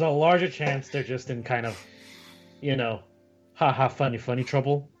 but there's a larger chance they're just in kind of, haha, funny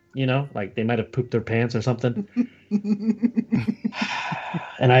trouble. Like they might have pooped their pants or something.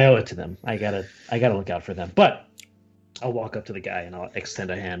 And I owe it to them. I gotta look out for them. But I'll walk up to the guy and I'll extend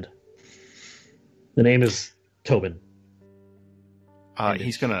a hand. The name is Tobin.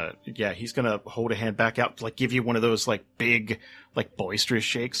 He's gonna hold a hand back out, like give you one of those like big, like boisterous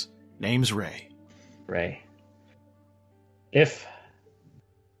shakes. Name's Ray. Ray. If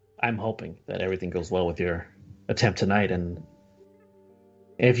I'm hoping that everything goes well with your attempt tonight, and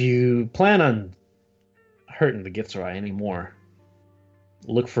If you plan on hurting the Githzerai anymore,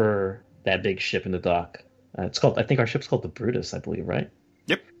 look for that big ship in the dock. It's called. I think our ship's called the Brutus, I believe, right?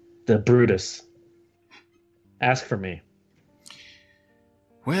 Yep. The Brutus. Ask for me.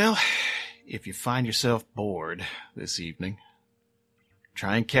 Well, if you find yourself bored this evening,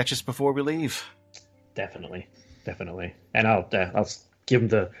 try and catch us before we leave. Definitely. And I'll give him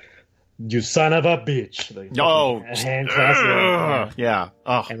the "you son of a bitch." Hand clasp. Yeah.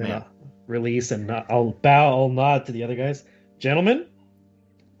 Oh, And then man. I'll release, and I'll bow, I'll nod to the other guys. Gentlemen,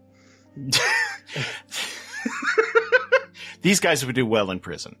 These guys would do well in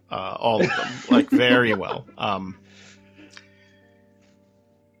prison. All of them. Like, very well.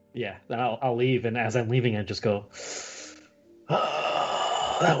 yeah, then I'll leave, and as I'm leaving, I just go,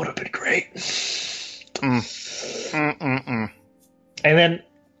 "Oh, that would have been great." Mm-mm-mm. And then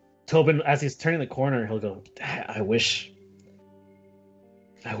Tobin, as he's turning the corner, he'll go, I wish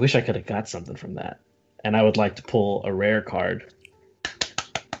I could have got something from that. And I would like to pull a rare card.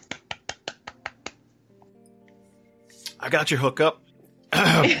 I got your hookup.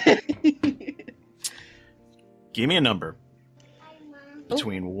 Give me a number.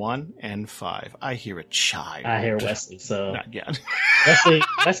 Between 1 and 5. I hear a child. I hear Wesley, so Not yet.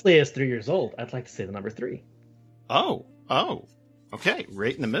 Wesley is 3 years old. I'd like to say the number 3. Oh. Okay,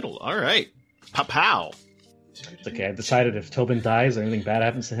 right in the middle. All right. Pow. It's okay. I've decided if Tobin dies or anything bad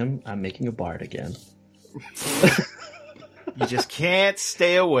happens to him, I'm making a bard again. You just can't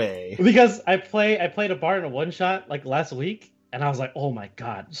stay away. Because I played a bard in a one shot like last week, and I was like, oh my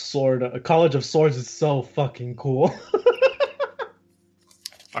god, a College of Swords is so fucking cool.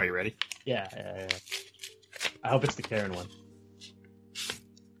 Are you ready? Yeah. I hope it's the Karen one.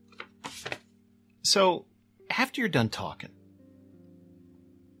 So, after you're done talking,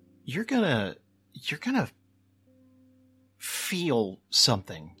 you're gonna feel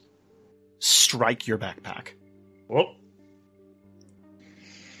something strike your backpack. Whoa.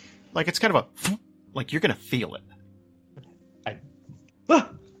 Like it's kind of like you're gonna feel it.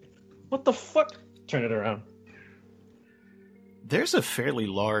 What the fuck? Turn it around. There's a fairly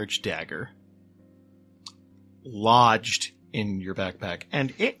large dagger lodged in your backpack,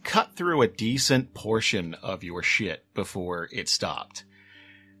 and it cut through a decent portion of your shit before it stopped.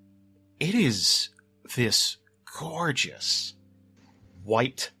 It is this gorgeous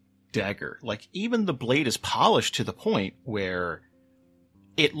white dagger. Like, even the blade is polished to the point where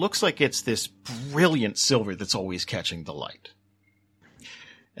it looks like it's this brilliant silver that's always catching the light.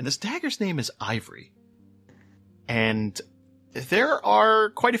 And this dagger's name is Ivory. And there are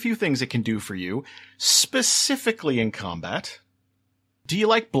quite a few things it can do for you, specifically in combat. Do you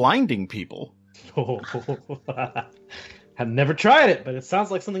like blinding people? I've never tried it, but it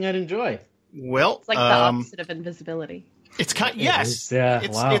sounds like something I'd enjoy. Well, It's like the opposite of invisibility. It's kind, yes, Yeah,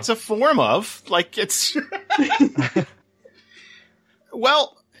 wow. it's a form of, like, it's.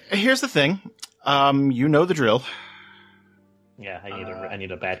 Well, here's the thing. You know the drill. Yeah, I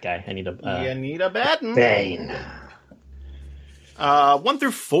need a bad guy. I need a You need a bad one. Bane. 1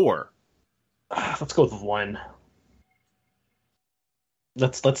 through 4. Let's go with 1.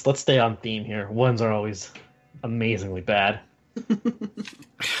 Let's stay on theme here. 1s are always amazingly bad.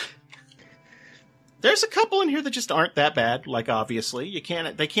 There's a couple in here that just aren't that bad. Like, obviously,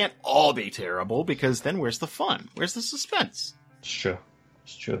 they can't all be terrible, because then where's the fun? Where's the suspense? It's true.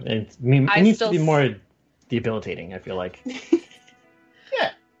 It's true. And it needs to be more debilitating, I feel like.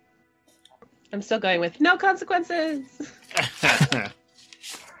 Yeah. I'm still going with no consequences.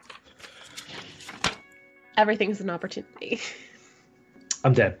 Everything's an opportunity.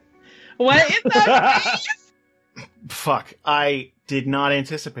 I'm dead. What is that? Fuck, I did not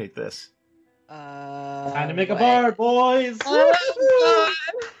anticipate this. Time to make a bard, boys! Oh,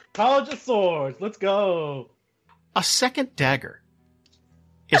 College of Swords, let's go! A second dagger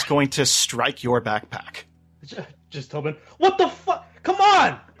is going to strike your backpack. Just Tobin. What the fuck? Come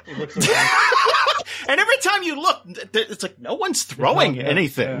on! He looks around. And every time you look, it's like no one's throwing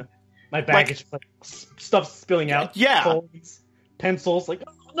anything. Yeah. My bag is just like stuff spilling out. Yeah. Phones, pencils. Like,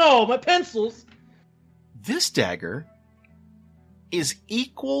 oh, no, my pencils! This dagger is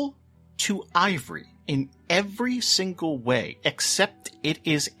equal to Ivory in every single way, except it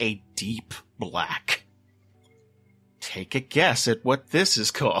is a deep black. Take a guess at what this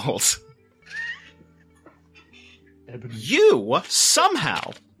is called. You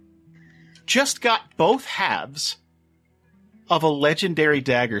somehow just got both halves of a legendary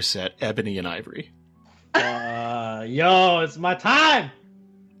dagger set, Ebony and Ivory. Yo, it's my time!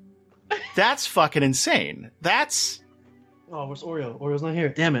 That's fucking insane. That's... Oh, where's Oreo? Oreo's not here.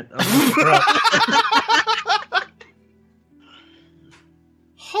 Damn it.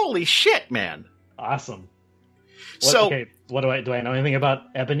 Holy shit, man. Awesome. So, okay, what do I know anything about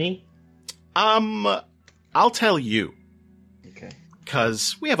Ebony? I'll tell you. Okay.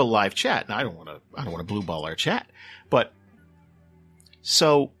 Because we have a live chat, and I don't want to blue ball our chat. But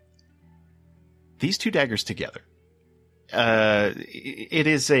so these two daggers together,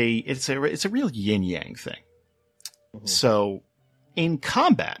 it's a real yin yang thing. Mm-hmm. So in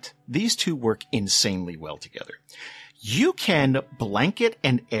combat, these two work insanely well together. You can blanket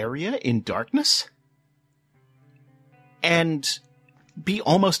an area in darkness and be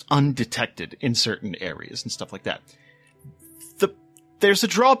almost undetected in certain areas and stuff like that. There's a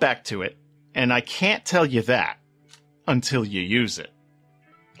drawback to it, and I can't tell you that until you use it.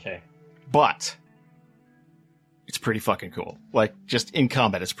 Okay. But it's pretty fucking cool. Like, just in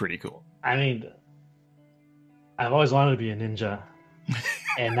combat, it's pretty cool. I mean, I've always wanted to be a ninja,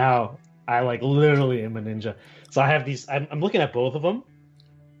 and now I like literally am a ninja. So I have these. I'm looking at both of them,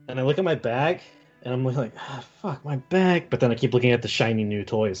 and I look at my bag, and I'm like, fuck my bag. But then I keep looking at the shiny new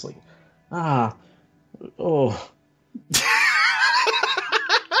toys, like,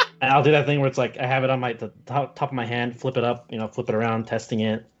 And I'll do that thing where it's like I have it on the top of my hand, flip it up, flip it around, testing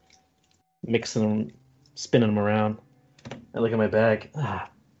it, mixing them, spinning them around. I look at my bag,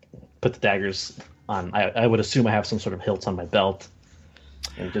 put the daggers on. I would assume I have some sort of hilts on my belt,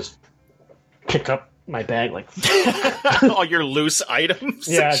 and just pick up my bag like all your loose items.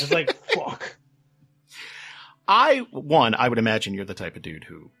 Yeah, just like fuck. I would imagine you're the type of dude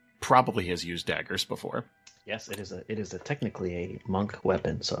who probably has used daggers before. Yes, it is technically a monk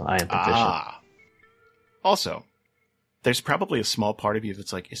weapon, so I am proficient. Also, there's probably a small part of you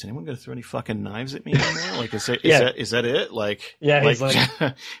that's like, is anyone going to throw any fucking knives at me anymore? Like, is that it? Like, yeah, he's like,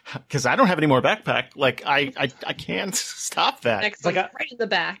 because I don't have any more backpack. Like, I can't stop that. Next, like right in the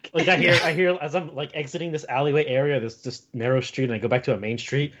back. Like I hear as I'm like exiting this alleyway area, this narrow street, and I go back to a main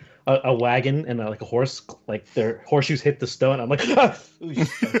street. A wagon and like a horse, like their horseshoes hit the stone. I'm like,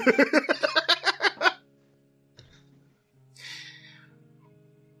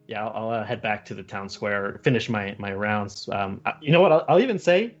 yeah, I'll head back to the town square, finish my rounds. You know what? I'll even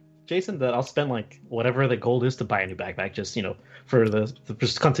say, Jason, that I'll spend like whatever the gold is to buy a new backpack. Just for the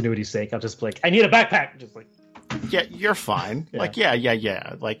just continuity's sake, I'll just be like, I need a backpack. Just like, yeah, you're fine. Yeah. Like,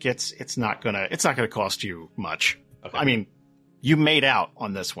 yeah. Like it's not gonna cost you much. Okay. I mean, you made out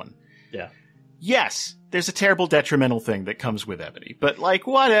on this one. Yeah. Yes, there's a terrible detrimental thing that comes with Ebony, but like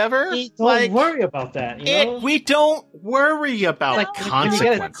whatever. Don't worry about that. We don't worry about like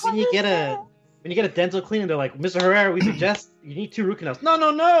consequences. When you get a dental cleaning, they're like, Mr. Herrera, we suggest you need 2 root canals.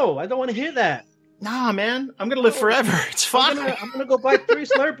 No, I don't want to hear that. Nah, man, I'm gonna live forever. It's fine. I'm gonna go buy 3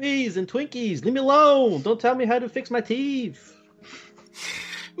 Slurpees and Twinkies. Leave me alone. Don't tell me how to fix my teeth.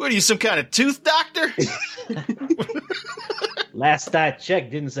 What are you, some kind of tooth doctor? Last I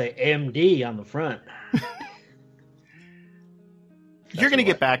checked, didn't say MD on the front. You're gonna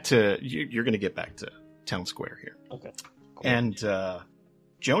get back to town square here. Okay. Cool. And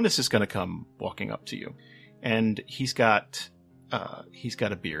Jonas is gonna come walking up to you, and he's got a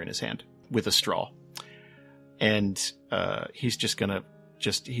beer in his hand with a straw, and he's just gonna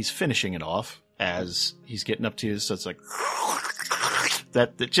he's finishing it off as he's getting up to you. So it's like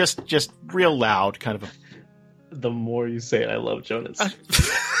that just real loud, kind of a. The more you say it, I love Jonas.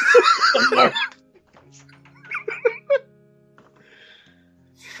 Alright.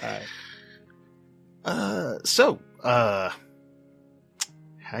 So, how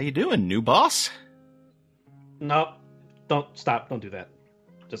you doing, new boss? No, don't stop. Don't do that.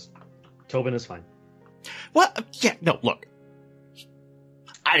 Just, Tobin is fine. Well, yeah, no, look.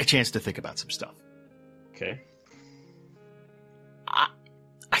 I had a chance to think about some stuff. Okay. I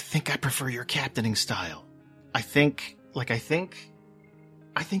think I prefer your captaining style. I think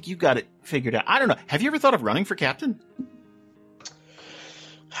you got it figured out. I don't know. Have you ever thought of running for captain?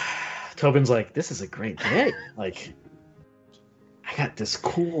 Tobin's like, this is a great day. Like, I got this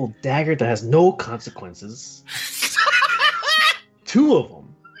cool dagger that has no consequences. 2 of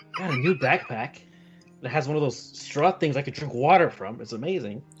them. Got a new backpack that has one of those straw things I could drink water from. It's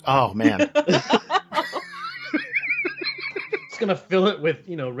amazing. Oh, man. Just gonna fill it with,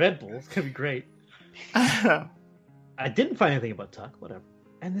 Red Bull. It's gonna be great. I didn't find anything about Tuck, whatever.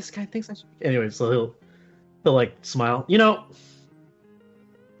 And this guy thinks I should. Anyway, so he'll like smile.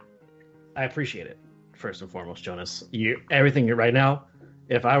 I appreciate it. First and foremost, Jonas. Everything you're right now.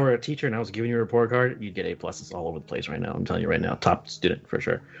 If I were a teacher and I was giving you a report card, you'd get A+ all over the place right now. I'm telling you right now, top student for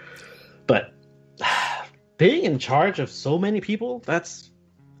sure. But being in charge of so many people, that's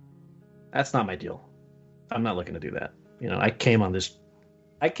not my deal. I'm not looking to do that. I came on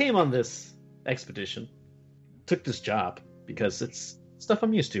this expedition, took this job because it's stuff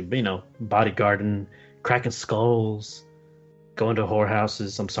I'm used to. You know, bodyguarding, cracking skulls, going to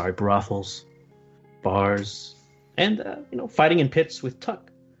whorehouses. I'm sorry, brothels, bars, and you know, fighting in pits with Tuck.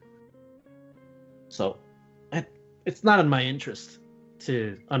 So, it's not in my interest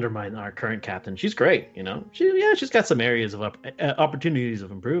to undermine our current captain. She's great, you know. She's got some areas of opportunities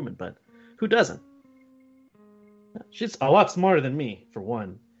of improvement, but who doesn't? She's a lot smarter than me, for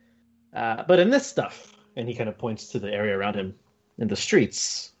one. But in this stuff, and he kind of points to the area around him, in the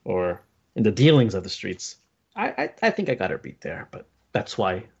streets or in the dealings of the streets, I think I got her beat there. But that's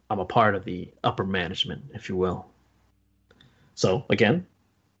why I'm a part of the upper management, if you will. So again,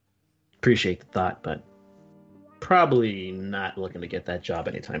 appreciate the thought, but probably not looking to get that job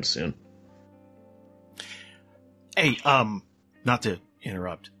anytime soon. Hey, not to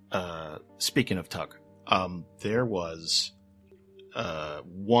interrupt. Speaking of Tuck, there was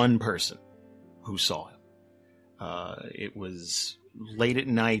one person who saw him. It was late at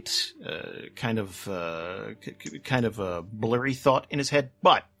night, kind of a blurry thought in his head,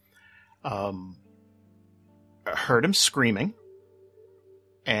 but heard him screaming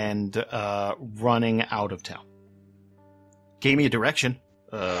and running out of town. Gave me a direction.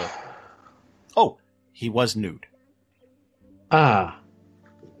 He was nude. Ah.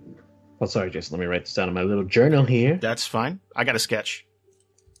 Oh, sorry, Jason. Let me write this down in my little journal here. That's fine. I got a sketch.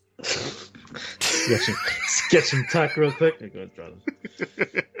 Sketch some Tuck real quick. Go ahead, draw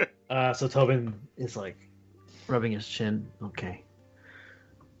this. So Tobin is like rubbing his chin. Okay.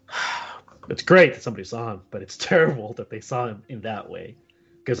 It's great that somebody saw him, but it's terrible that they saw him in that way.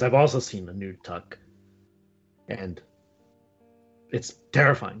 Because I've also seen the nude Tuck. And it's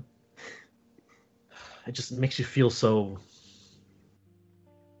terrifying. It just makes you feel so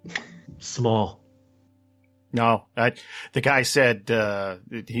small. No, the guy said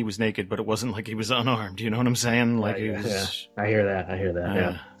he was naked, but it wasn't like he was unarmed. You know what I'm saying? Like he was. Yeah. I hear that.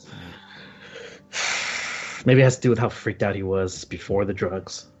 Yeah. Maybe it has to do with how freaked out he was before the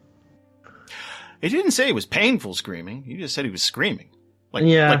drugs. He didn't say it was painful screaming. He just said he was screaming, like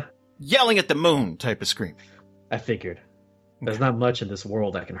yelling at the moon type of screaming. I figured. There's not much in this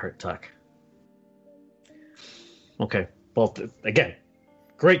world that can hurt Tuck. Okay. Well, again,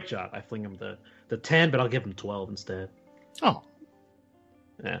 great job. I fling him the 10, but I'll give him 12 instead. Oh.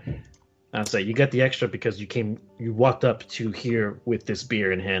 Yeah. I'll say you got the extra because you walked up to here with this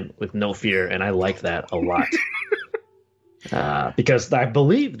beer in hand with no fear, and I like that a lot. Because I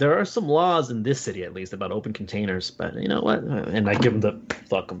believe there are some laws in this city, at least, about open containers, but you know what? And I give him the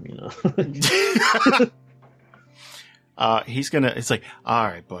fuck him, you know. It's like, all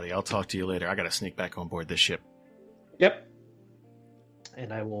right, buddy, I'll talk to you later. I got to sneak back on board this ship. Yep.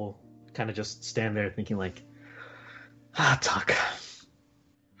 And I will kind of just stand there thinking like, Tuck.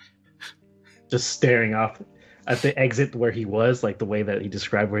 Just staring off at the exit where he was, like the way that he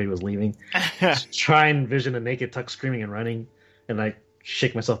described where he was leaving. Just try and envision a naked Tuck screaming and running, and I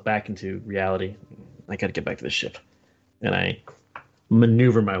shake myself back into reality. I gotta get back to the ship. And I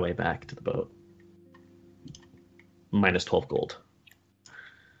maneuver my way back to the boat. Minus 12 gold.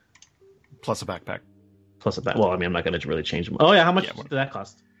 Plus a backpack. Well, I mean, I'm not going to really change them. Oh, yeah, how much did that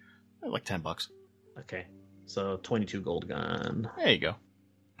cost? Like $10. Okay, so 22 gold gone. There you go.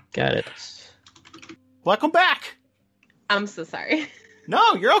 Got it. Welcome back. I'm so sorry. Oh.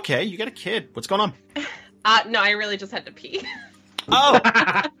 No, you're okay. You got a kid. What's going on? No, I really just had to pee. Oh,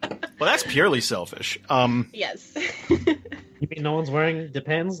 well, that's purely selfish. Yes. You mean no one's wearing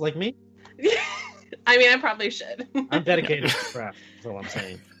Depends like me? I mean, I probably should. I'm dedicated to craft. That's all I'm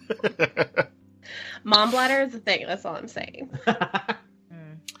saying. Mom bladder is a thing. That's all I'm saying.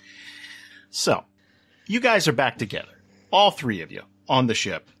 So, you guys are back together. All three of you on the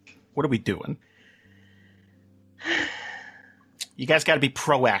ship. What are we doing? You guys got to be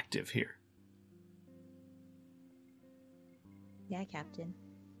proactive here. Yeah, Captain.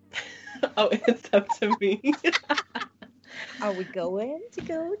 Oh, it's up to me. Are we going to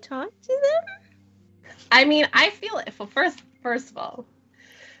go talk to them? I mean, I feel it. Well, first of all,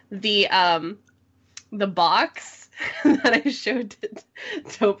 the box that I showed to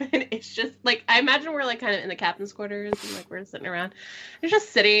Tobin, it's just like, I imagine we're like kind of in the captain's quarters and like we're sitting around. It's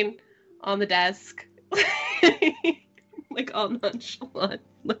just sitting on the desk, like all nonchalant.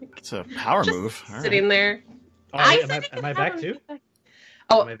 Like, It's a power just move. All sitting right. there. Oh, am I back too?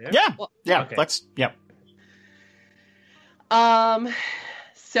 Oh, Am I there? Yeah, Well, yeah. okay. Yeah.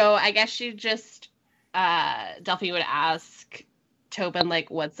 So I guess you just, Delphine would ask Tobin, like,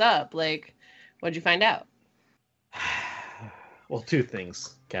 what's up? Like, what'd you find out? Well, two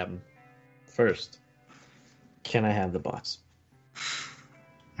things, Captain. First, can I have the box?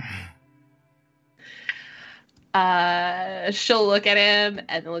 she'll look at him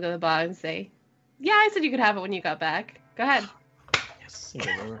and then look at the bog and say, "Yeah, I said you could have it when you got back. Go ahead." Yes.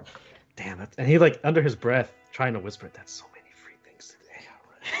 Damn it. And he, like, under his breath, trying to whisper, "That's so many free things today."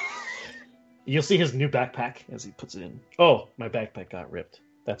 You'll see his new backpack as he puts it in. Oh, my backpack got ripped.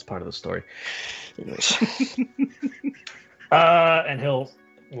 That's part of the story. Anyways. And he'll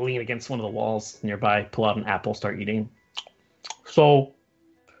lean against one of the walls nearby, pull out an apple, start eating. So,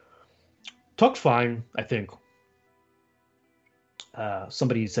 Tuck's fine, I think.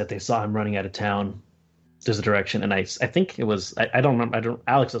 Somebody said they saw him running out of town. There's a direction, and I think it was, I don't remember,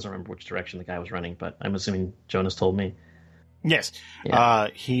 Alex doesn't remember which direction the guy was running, but I'm assuming Jonas told me. Yes. Yeah.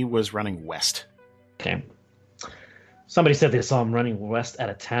 He was running west. Okay. Somebody said they saw him running west out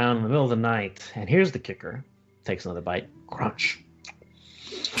of town in the middle of the night, and here's the kicker. Takes another bite. Crunch.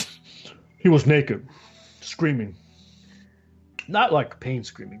 He was naked, screaming. Not like pain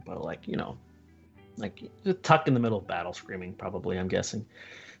screaming, but like, you know, like Tuck in the middle of battle screaming, probably, I'm guessing.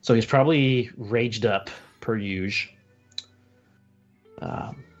 So he's probably raged up, per usual.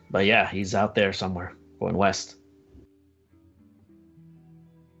 But yeah, he's out there somewhere, going west.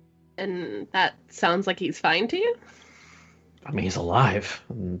 And that sounds like he's fine to you? I mean, he's alive.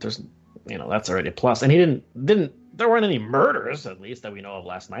 And there's, you know, that's already a plus. And he didn't. There weren't any murders, at least, that we know of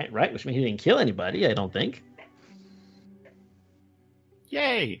last night, right? Which means he didn't kill anybody, I don't think.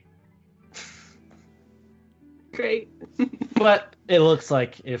 Yay! Great. But it looks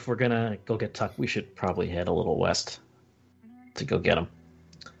like if we're gonna go get Tuck, we should probably head a little west to go get him.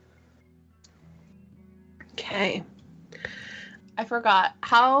 Okay. I forgot.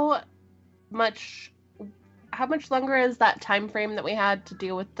 How much longer is that time frame that we had to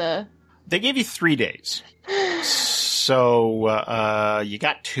deal with the... They gave you 3 days. So, you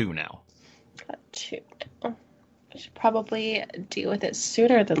got 2 now. Got 2 now. I should probably deal with it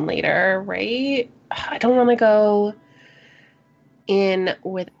sooner than later, right? I don't want to go in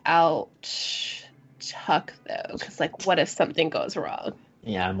without Tuck, though, because, like, what if something goes wrong?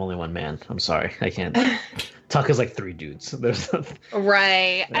 Yeah, I'm only one man. I'm sorry. I can't. Tuck is like 3 dudes. There's nothing.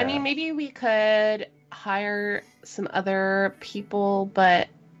 Right. Yeah. I mean, maybe we could hire some other people, but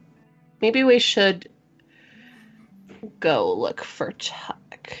maybe we should go look for Tuck.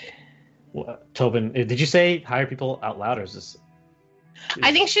 What, Tobin, did you say hire people out loud, or is this?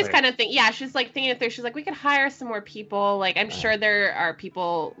 I think she's Right. kind of thinking, yeah, she's like thinking it through. She's like, we could hire some more people. Like, I'm sure there are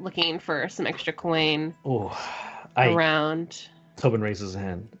people looking for some extra coin Oh, around. Tobin raises his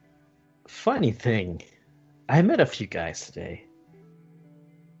hand. Funny thing, I met a few guys today.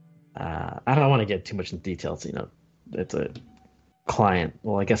 I don't want to get too much in details. You know, it's a client.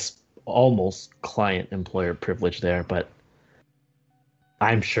 Well, I guess almost client-employer privilege there, but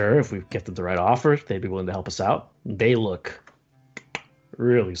I'm sure if we get them the right offer, they'd be willing to help us out. They look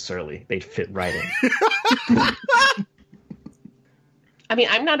really surly. They'd fit right in. I mean,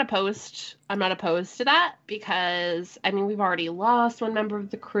 I'm not opposed to that because, I mean, we've already lost one member of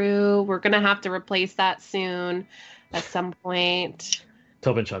the crew. We're going to have to replace that soon at some point.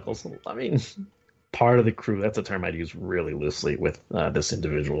 Tobin chuckles. I mean, part of the crew, that's a term I'd use really loosely with this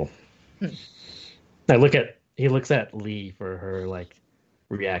individual. He looks at Lee for her, like,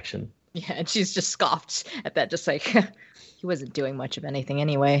 reaction. Yeah, and she's just scoffed at that, just like, he wasn't doing much of anything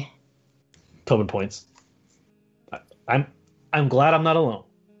anyway. Tobin points. I'm glad I'm not alone.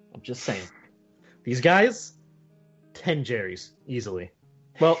 I'm just saying. These guys, 10 Jerrys, easily.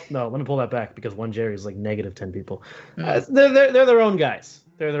 Well, no, let me pull that back, because one Jerry is like negative 10 people. They're their own guys.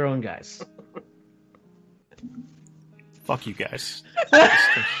 They're their own guys. Fuck you guys.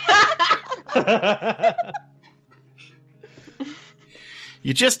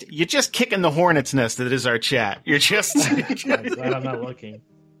 You're just kicking the hornet's nest that is our chat. You're just... I'm glad I'm not looking.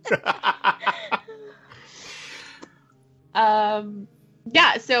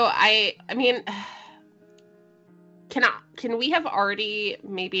 Yeah, so I mean, can we have already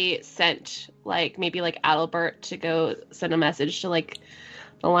maybe sent like Adalbert to go send a message to like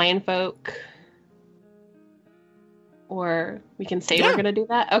the lion folk? Or we can say we're gonna do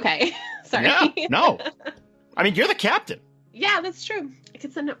that? Okay. Sorry. Yeah, no. I mean, you're the captain. Yeah, that's true.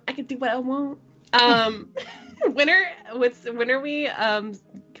 I could do what I want. When are we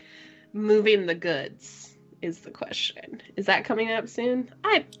moving the goods is the question. Is that coming up soon?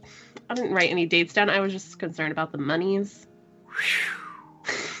 I didn't write any dates down. I was just concerned about the monies.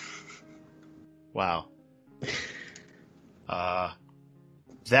 Wow.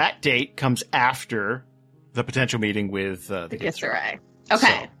 That date comes after the potential meeting with the Githzerai.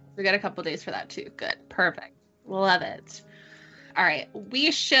 Okay. So- We got a couple days for that too. Good. Perfect. Love it. All right.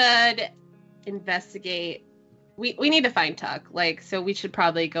 We should investigate. We need to find Tuck. Like, so we should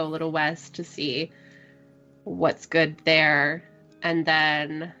probably go a little west to see what's good there, and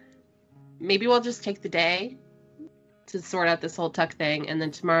then maybe we'll just take the day to sort out this whole Tuck thing, and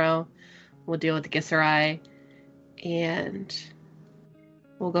then tomorrow we'll deal with the Githzerai, and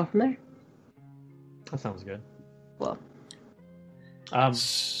we'll go from there. That sounds good. Well,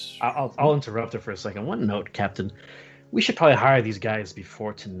 I'll interrupt her for a second. One note, Captain. We should probably hire these guys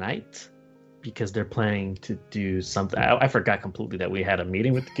before tonight because they're planning to do something. I forgot completely that we had a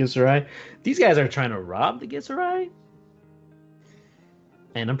meeting with the Githzerai. These guys are trying to rob the Githzerai.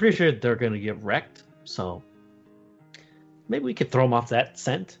 And I'm pretty sure they're going to get wrecked. So maybe we could throw them off that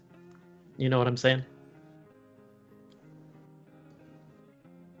scent. You know what I'm saying?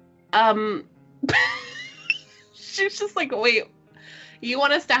 She's just like, wait, you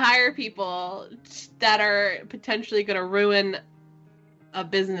want us to hire people that are potentially going to ruin a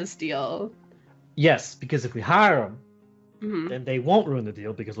business deal? Yes, because if we hire them, Mhm. then they won't ruin the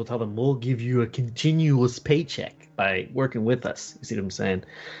deal because we'll tell them we'll give you a continuous paycheck by working with us. You see what I'm saying?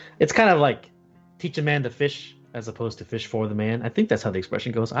 It's kind of like teach a man to fish as opposed to fish for the man. I think that's how the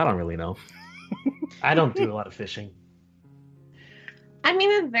expression goes. I don't really know. I don't do a lot of fishing. I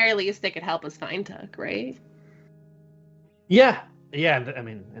mean, at the very least, they could help us find Tuck, right? Yeah. I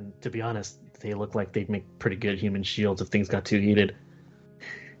mean, and to be honest, they look like they'd make pretty good human shields if things got too heated.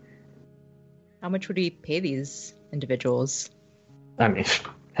 How much would we pay these individuals? I mean,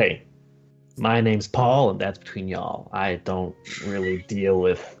 hey, my name's Paul, and that's between y'all. I don't really deal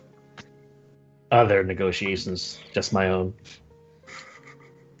with other negotiations, just my own.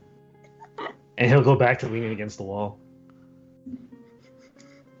 And he'll go back to leaning against the wall.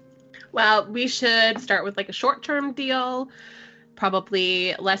 Well, we should start with like a short-term deal,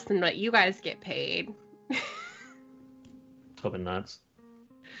 probably less than what you guys get paid. Hoping nuts.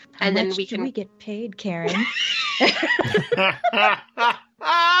 How And then much we do can- we get paid, Karen?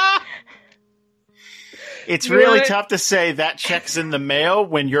 It's You really know- tough to say that check's in the mail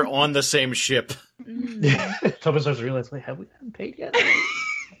when you're on the same ship. Tobin starts to realize, wait, have we gotten paid yet?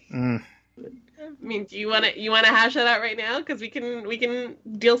 Mm. I mean, do you want to hash that out right now? Because we can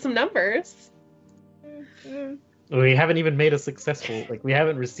deal some numbers. We haven't even made a successful, we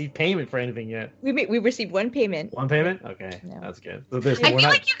haven't received payment for anything yet. We received one payment. One payment? Okay, No. that's good. So there's, I we're feel not,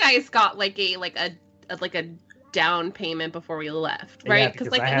 like you guys got like a down payment before we left, Yeah, right? Because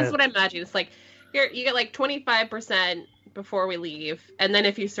because I this had- is what I imagine. It's like here you get like 25% before we leave, and then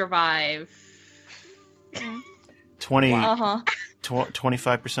if you survive, 20, Uh-huh.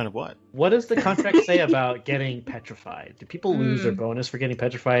 25% of what? what does the contract say about getting petrified? Do people lose their bonus for getting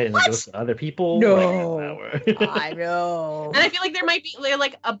petrified and it goes to other people? No. Like, how does that work? I know. and I feel like there might be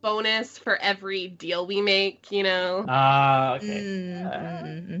like a bonus for every deal we make, you know. Ah, okay.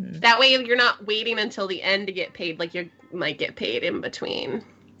 Mm. That way you're not waiting until the end to get paid, like you might get paid in between.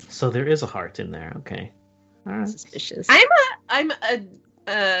 So there is a heart in there. Okay. All right. Suspicious. I'm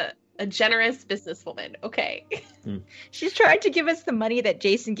a generous businesswoman. Okay. She's trying to give us the money that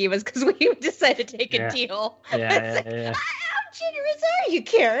Jason gave us because we decided to take Yeah. a deal. Yeah. How generous are you,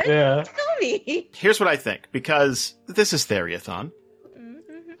 Karen? Yeah. Tell me. Here's what I think, because this is Theriathon.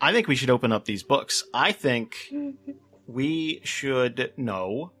 I think we should open up these books. I think we should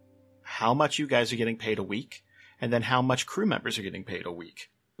know how much you guys are getting paid a week, and then how much crew members are getting paid a week.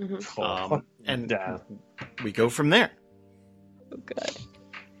 And we go from there. Oh, God.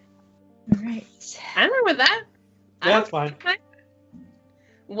 All right. I'm fine with that. Yeah, that's fine.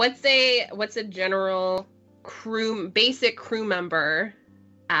 What's a general basic crew member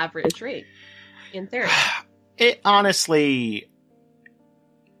average rate in theory? It honestly,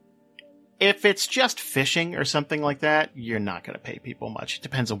 if it's just fishing or something like that, you're not going to pay people much. It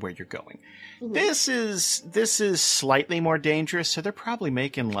depends on where you're going. Mhm. This is slightly more dangerous, so they're probably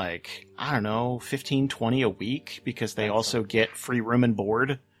making like, I don't know, 15, 20 a week because they also get free room and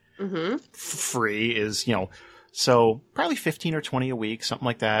board. Mm-hmm. Free is, so probably 15 or 20 a week, something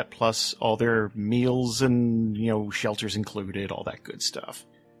like that, plus all their meals and, shelters included, all that good stuff.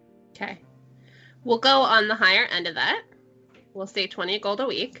 Okay. We'll go on the higher end of that. We'll say 20 gold a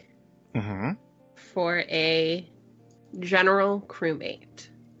week Mm-hmm. for a general crewmate.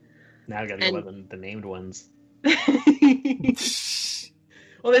 Now I gotta go with the named ones.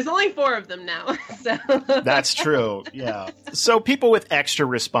 Well, there's only 4 of them now, so That's true, yeah. So people with extra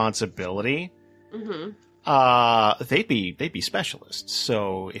responsibility, Mm-hmm. they'd be specialists.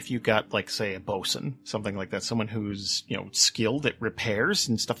 So if you got, like, say, a bosun, something like that, someone who's, skilled at repairs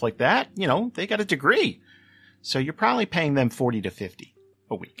and stuff like that, they got a degree. So you're probably paying them 40 to 50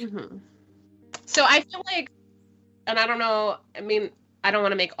 a week. Mm-hmm. So I feel like, and I don't know, I mean, I don't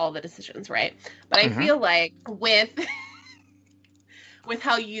want to make all the decisions, right? But I Mhm. feel like with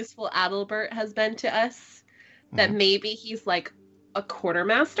how useful Adalbert has been to us, that maybe he's like a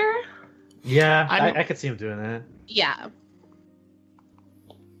quartermaster. Yeah, I'm- I could see him doing that. Yeah.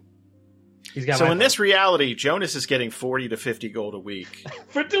 He's got So my in this reality, Jonas is getting 40 to 50 gold a week.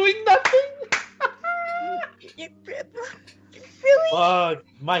 for doing nothing. Fuck,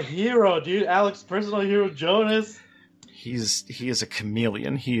 my hero, dude. Alex, personal hero, Jonas. He is a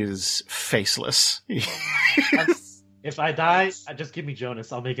chameleon. He is faceless. If I die, just give me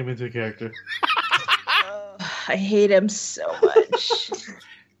Jonas. I'll make him into a character. I hate him so much.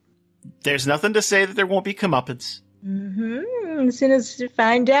 There's nothing to say that there won't be comeuppance. As soon as you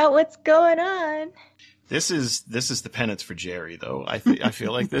find out what's going on. This is the penance for Jerry, though. I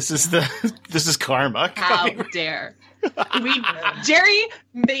feel like this is karma. How dare. Jerry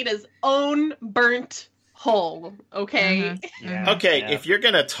made his own burnt hole, okay? Yeah. Okay, Yeah. if you're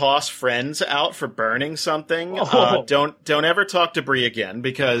gonna toss friends out for burning something, Oh. don't ever talk to Bree again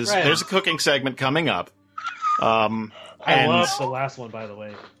because Right. there's a cooking segment coming up. I And- love the last one, by the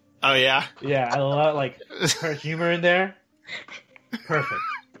way. Oh yeah, Yeah, I love her humor in there. Perfect.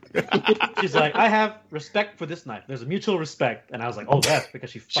 She's like, I have respect for this knife. There's a mutual respect, and I was like, oh, that's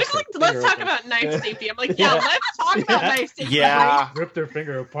because she. She's fucked like, her let's finger talk open. about knife safety. I'm like, Yeah. let's talk about Yeah. knife safety. yeah, Ripped her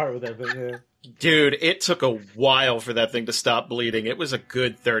finger apart with that thing. Yeah. dude. It took a while for that thing to stop bleeding. It was a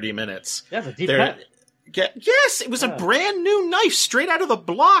good 30 minutes. That's a deep There- cut. Yes, it was a Yeah. brand new knife straight out of the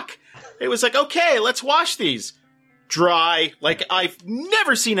block. It was like, okay, let's wash these. Dry. Like, I've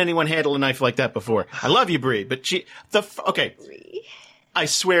never seen anyone handle a knife like that before. I love you, Bree, but okay, I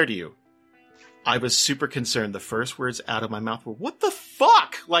swear to you, I was super concerned. The first words out of my mouth were, what the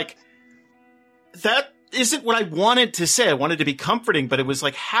fuck? Like, that isn't what I wanted to say. I wanted to be comforting, but it was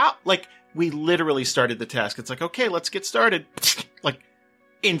like, how? Like, we literally started the task. It's like, okay, let's get started. Like,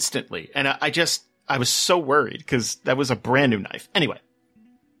 instantly. And I was so worried because that was a brand new knife. Anyway,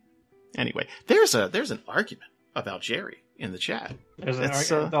 there's an argument about Jerry in the chat.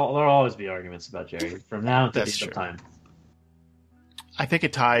 There'll always be arguments about Jerry from now to the That's end of true. time. I think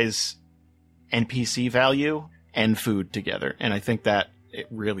it ties NPC value and food together, and I think that it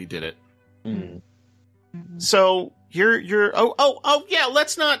really did it. Mm. So you're oh yeah.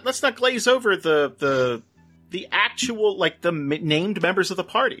 Let's not glaze over the actual like the named members of the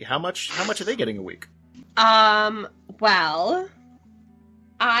party. How much are they getting a week? Well,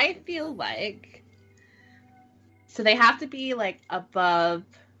 I feel like so they have to be like above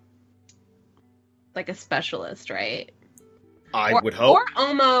like a specialist, right? I or, would hope. Or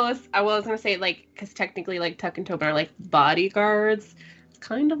almost, I was going to say, like, because technically, like, Tuck and Tobin are, like, bodyguards. It's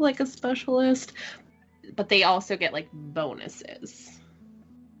kind of like a specialist. But they also get, like, bonuses.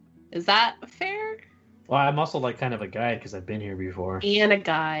 Is that fair? Well, I'm also like kind of a guide because I've been here before. And a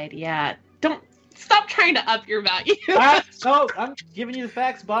guide, yeah. Don't stop trying to up your value. No, I'm giving you the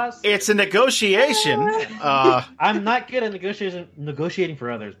facts, boss. It's a negotiation. I'm not good at negotiating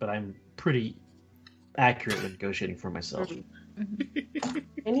for others, but I'm pretty accurate at negotiating for myself.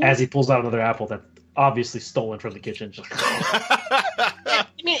 As he pulls out another apple that's obviously stolen from the kitchen. I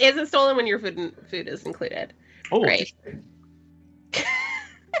mean, it isn't stolen when your food is included. Oh, Right.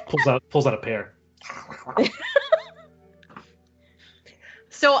 pulls out a pear.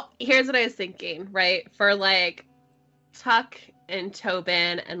 So here's what I was thinking, right? For like Tuck and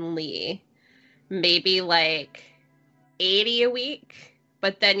Tobin and Lee, maybe like 80 a week,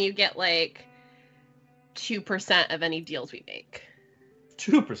 but then you get like 2% of any deals we make.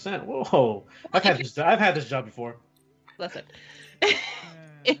 2%. Whoa! I've had this job before. Listen,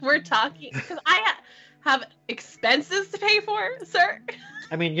 if we're talking, because I have expenses to pay for, sir.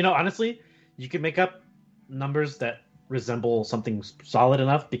 I mean, honestly, you can make up numbers that resemble something solid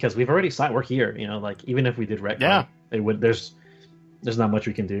enough because we've already signed. We're here, like even if we did retcon, Yeah. it would. There's not much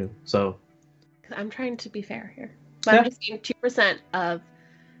we can do. So I'm trying to be fair here, but I'm just saying 2% of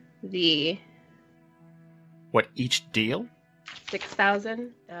the What, each deal?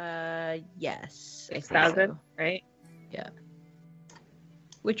 6,000. Yes. I think 6,000, so. right?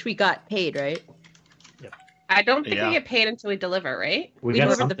 Which we got paid, right? I don't think Yeah. we get paid until we deliver, right? we We got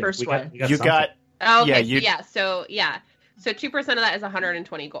delivered the something. first We one. You something. got Oh, okay. Yeah, So 2% of that is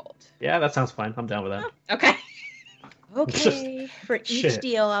 120 gold. Yeah, that sounds fine. I'm down with that. Okay. Okay. For each Shit.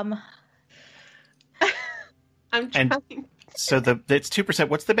 deal, I'm And- trying. so it's 2%.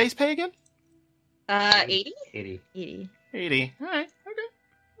 What's the base pay again? 80. 80. 80. 80. All right.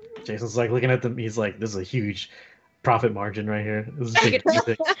 Okay. Jason's like looking at them. He's like, "This is a huge profit margin right here. This is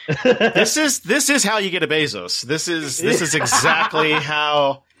big." This is how you get a Bezos. This is exactly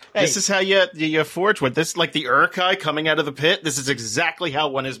how This is how you forge one. This, like the Urkai coming out of the pit. This is exactly how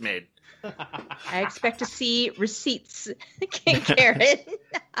one is made. I expect to see receipts, Karen.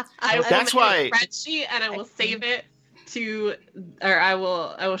 I will That's make why- a spreadsheet and I will save it I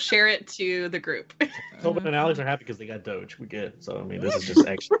will share it to the group. Tobin and Alex are happy because they got Doge. We get it. So I mean, this is just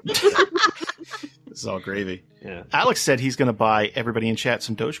extra. This is all gravy. Yeah. Alex said he's going to buy everybody in chat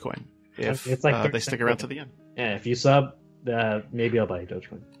some Dogecoin if It's like they stick around to the end. Yeah, if you sub, maybe I'll buy a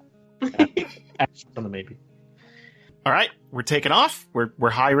Dogecoin. Actually, on the maybe. All right, we're taking off. We're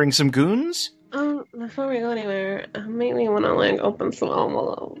hiring some goons. Before we go anywhere, make me want to like open some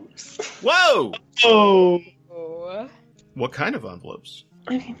envelopes. Whoa! Oh, What kind of envelopes?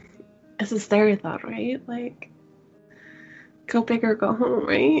 I mean, it's a scary thought, right? Like, go big or go home,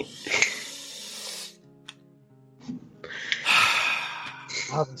 right?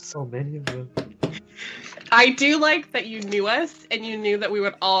 wow, there's so many of them. I do like that you knew us and you knew that we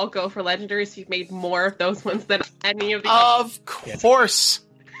would all go for legendaries. So you've made more of those ones than any of the Of course.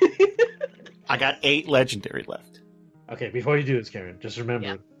 I got 8 legendary left. Okay, before you do this, Karen, just remember,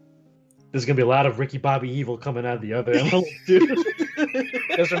 Yeah. there's gonna be a lot of Ricky Bobby evil coming out of the other envelope, dude.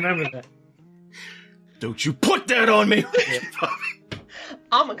 Just remember that. Don't you put that on me!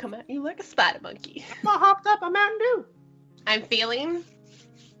 I'm gonna come at you like a spider monkey. I hopped up a Mountain Dew. I'm feeling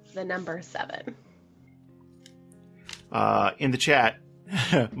the number 7. In the chat,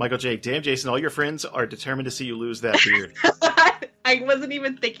 Michael J. Damn, Jason, all your friends are determined to see you lose that beard. I wasn't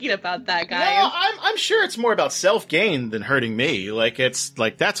even thinking about that, guys. No, I'm sure it's more about self-gain than hurting me. Like, it's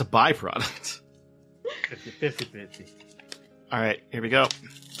like, that's a byproduct. 50-50. All right, here we go.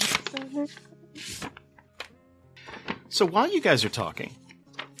 So while you guys are talking,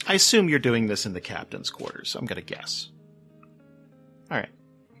 I assume you're doing this in the captain's quarters. I'm going to guess. All right.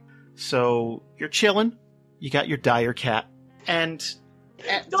 So you're chilling. You got your dire cat. And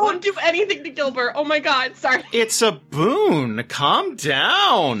Don't do anything to Gilbert. Oh my god, sorry. it's a boon. Calm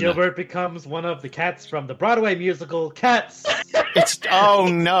down. Gilbert becomes one of the cats from the Broadway musical Cats. It's, oh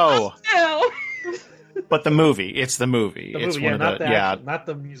no. No. But the movie. It's the movie. The It's movie, one yeah, of the, yeah. not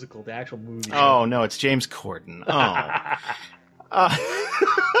the musical, the actual movie. Oh no, it's James Corden. Oh.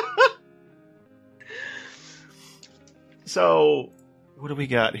 So, what do we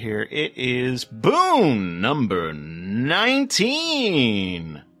got here? It is boon number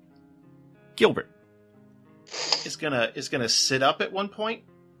 19. Gilbert is gonna sit up at one point,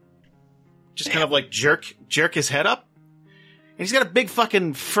 just kind of like jerk his head up, and he's got a big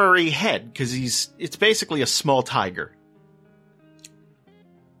fucking furry head because it's basically a small tiger.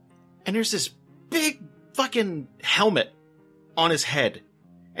 And there's this big fucking helmet on his head,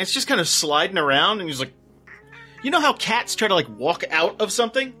 and it's just kind of sliding around, and he's like, you know how cats try to like walk out of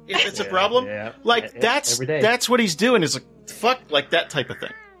something if it's a problem? Yeah. Like that's Every day. that's what he's doing, is like fuck, like that type of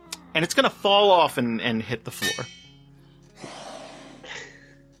thing. And it's gonna fall off and hit the floor.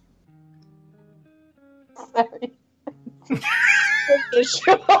 Sorry.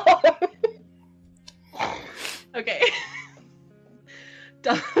 Okay.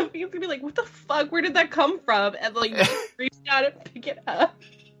 Duffy's gonna be like, what the fuck? Where did that come from? And like reach out and pick it up.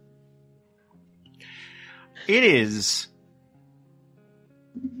 It is.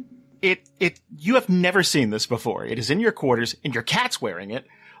 You have never seen this before. It is in your quarters, and your cat's wearing it.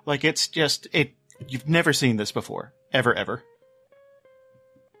 Like, it's just, you've never seen this before. Ever.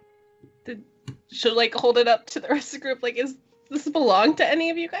 Should like hold it up to the rest of the group. Like, does this belong to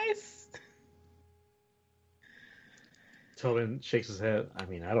any of you guys? Tobin shakes his head. I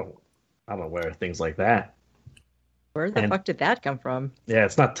mean, I don't wear things like that. Where the fuck did that come from? Yeah,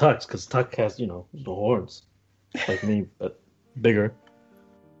 it's not Tux, because Tux has, the horns. Like me, but bigger.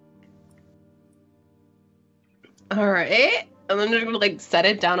 All right. And then they're gonna like set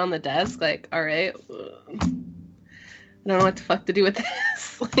it down on the desk. Like, all right. I don't know what the fuck to do with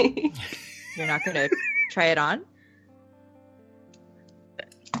this. Like, You're not gonna try it on?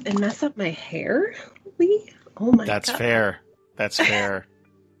 and mess up my hair, Lee? Oh my That's god. fair. That's fair.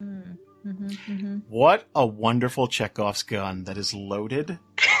 What a wonderful Chekhov's gun that is loaded.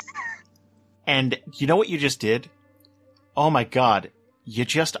 And you know what you just did? Oh my god. You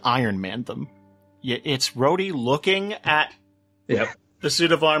just Iron Man them. It's Rhodey looking at Yep. the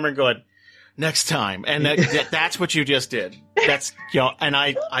suit of armor and going, next time. And that's what you just did. That's, and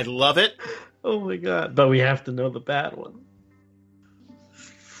I love it. Oh my god. But we have to know the bad one.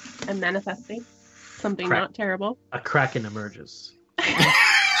 I'm manifesting something Crap. not terrible. A kraken emerges.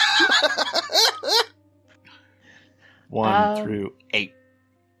 1 through 8.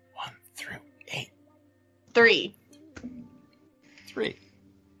 1 through 8. 3. 3.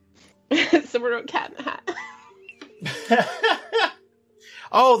 Someone wrote cat in the hat.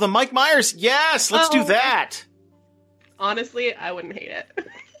 Oh, the Mike Myers. Yes, let's do Oh. that. Honestly, I wouldn't hate it.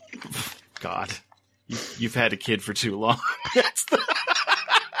 God, you've had a kid for too long. That's the...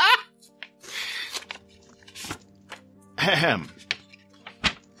 Ahem.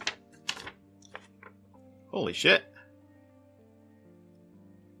 Holy shit.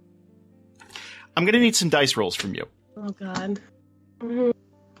 I'm going to need some dice rolls from you. Oh god.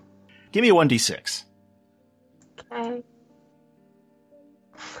 Give me a 1d6. Okay.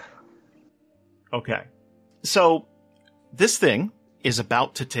 Okay. So, this thing is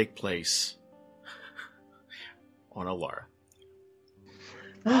about to take place on Alara.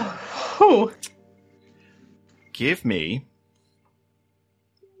 Oh. Give me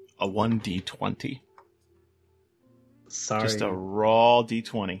a 1d20. Sorry. Just a raw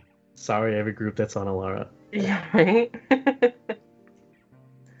d20. Sorry, every group that's on Alara. Yeah, right?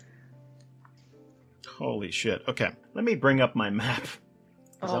 Holy shit. Okay, let me bring up my map.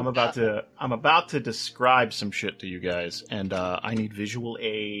 'Cause Oh, I'm about to describe some shit to you guys, and I need visual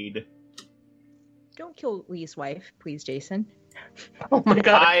aid. Don't kill Lee's wife, please, Jason. Oh my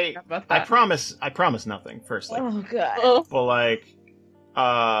god. I forgot about I that. promise nothing. Firstly, Oh god. Oh. but like,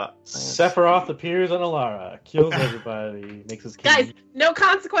 Sephiroth appears on Alara, kills everybody, makes his king. Guys, no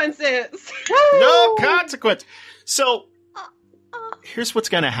consequences. no consequence. So here's what's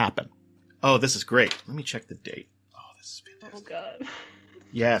gonna happen. Oh, this is great. Let me check the date. Oh, this is fantastic. Oh god.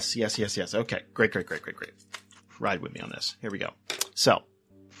 Yes. Okay, great. Ride with me on this. Here we go. So,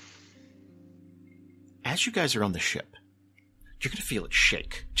 as you guys are on the ship, you're gonna feel it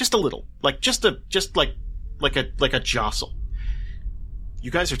shake just a little, like just like a jostle. You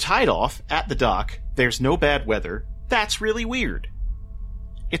guys are tied off at the dock. There's no bad weather. That's really weird.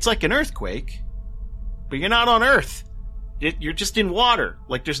 It's like an earthquake, but you're not on Earth. You're just in water.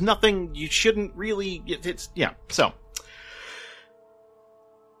 Like there's nothing. You shouldn't really. Yeah. So.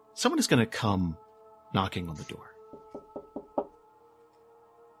 Someone is going to come knocking on the door.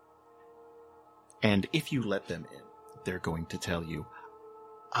 And if you let them in, they're going to tell you,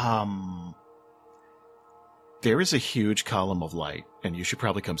 there is a huge column of light, and you should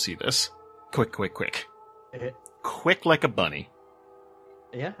probably come see this. Quick. Eh, Quick like a bunny.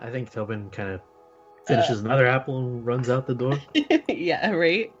 Yeah, I think Tobin kind of finishes another apple and runs out the door. Yeah,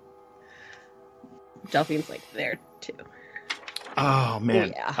 right? Delphine's like there too. Oh,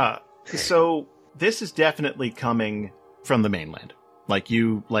 man. Yeah. So this is definitely coming from the mainland. Like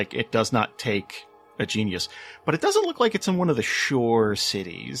it does not take a genius. But it doesn't look like it's in one of the shore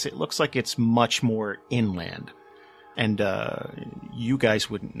cities. It looks like it's much more inland. And you guys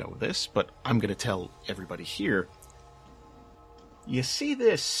wouldn't know this, but I'm going to tell everybody here. You see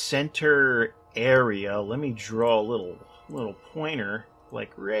this center area? Let me draw a little pointer,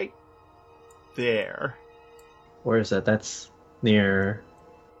 like right there. Where is that? That's near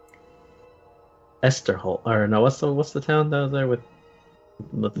Esterholt. Or no, what's the town down there with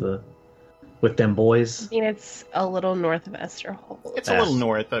them boys? I mean, it's a little north of Esterholt. It's a little Yes.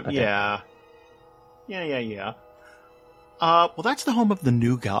 north of, Okay. yeah. Well, that's the home of the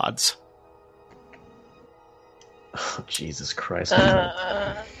New Gods. Oh, Jesus Christ.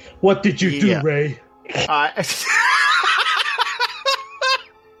 What did you Yeah. do, Ray?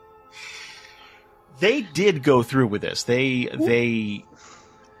 They did go through with this. There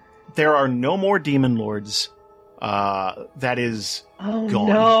are no more demon lords. That is, Oh Gone.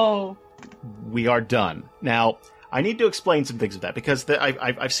 no. we are done. Now, I need to explain some things of that because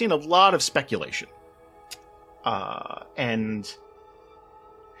I've seen a lot of speculation. And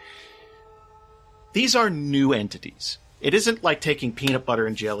these are new entities. It isn't like taking peanut butter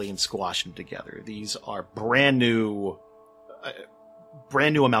and jelly and squashing them together. These are brand new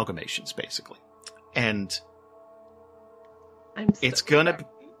amalgamations, basically. And I'm so it's gonna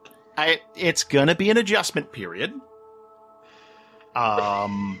be an adjustment period.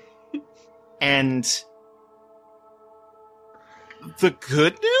 And the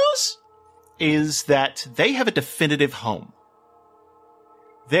good news is that they have a definitive home.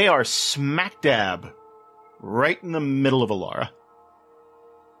 They are smack dab right in the middle of Alara.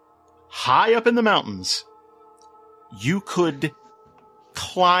 High up in the mountains. You could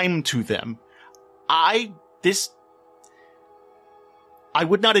climb to them. I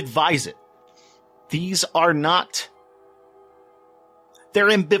would not advise it. These are not... They're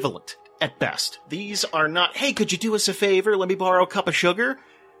ambivalent at best. These are not, hey, could you do us a favor? Let me borrow a cup of sugar.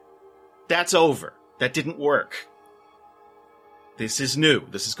 That's over. That didn't work. This is new.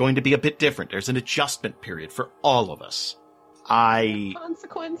 This is going to be a bit different. There's an adjustment period for all of us.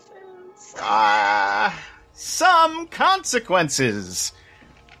 Consequences. Some consequences.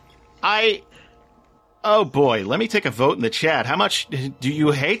 Oh boy, let me take a vote in the chat. How much do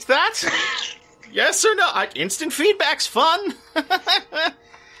you hate that? Yes or no? Instant feedback's fun.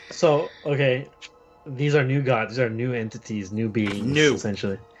 So, okay, these are new gods. These are new entities, new beings,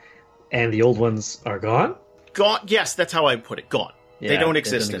 essentially. And the old ones are gone? Gone. Yes, that's how I put it. Gone. Yeah, they don't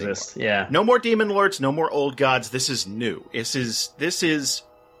exist anymore. Yeah. No more demon lords, no more old gods. This is new. This is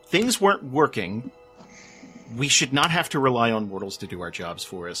things weren't working. We should not have to rely on mortals to do our jobs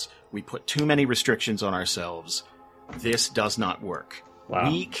for us. We put too many restrictions on ourselves. This does not work. Wow.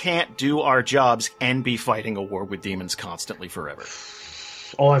 We can't do our jobs and be fighting a war with demons constantly forever.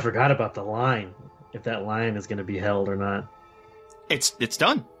 Oh, I forgot about the line. If that line is going to be held or not. It's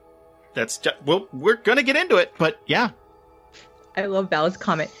done. Well, we're going to get into it, but yeah. I love Val's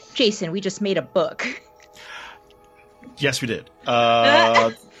comment. Jason, we just made a book. Yes, we did.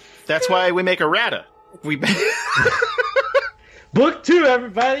 That's why we make errata. Book 2,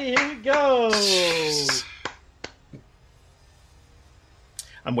 everybody. Here we go.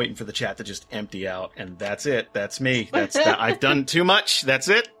 I'm waiting for the chat to just empty out, and that's it. That's me. I've done too much. That's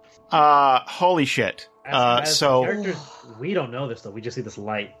it. Holy shit. As So characters, we don't know this though. We just see this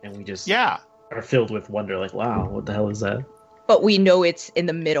light, and we just yeah. are filled with wonder. Like, wow, what the hell is that? But we know it's in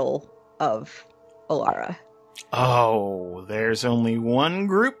the middle of Alara. Oh, there's only one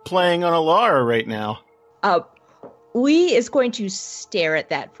group playing on Alara right now. Lee is going to stare at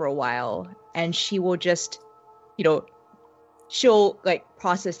that for a while, and she will just, she'll like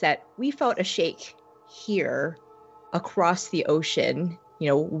process that. We felt a shake here across the ocean.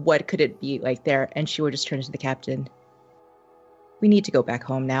 What could it be like there? And she will just turn to the captain. We need to go back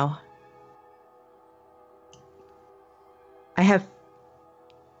home now. I have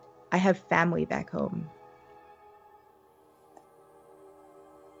family back home.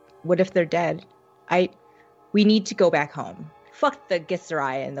 What if they're dead? We need to go back home. Fuck the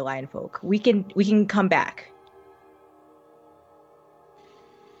Githzerai and the Lion Folk. We can come back.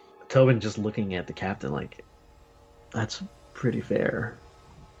 Tobin just looking at the captain like, that's pretty fair.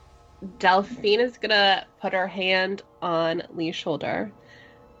 Delphine is gonna put her hand on Lee's shoulder,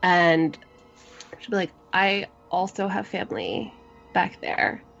 and she'll be like, "I also have family back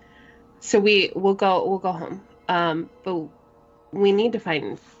there, so we'll go home. But we need to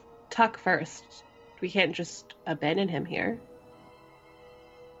find Tuck first. We can't just abandon him here."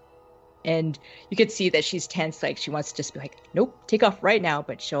 And you could see that she's tense, like she wants to just be like, "Nope, take off right now."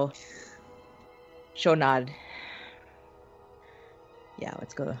 But she'll nod. Yeah,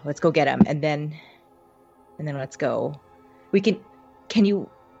 let's go get him, and then let's go. Can you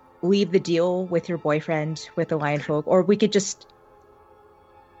leave the deal with your boyfriend with the Lion Folk, or we could just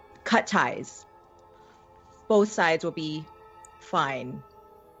cut ties. Both sides will be fine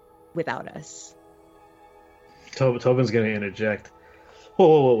without us. Tobin's gonna interject.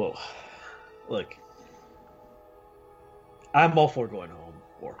 Whoa. Look, I'm all for going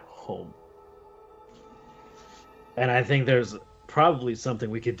home. And I think there's probably something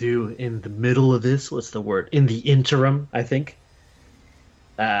we could do in the middle of this. What's the word? In the interim, I think.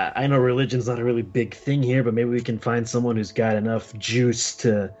 I know religion's not a really big thing here, but maybe we can find someone who's got enough juice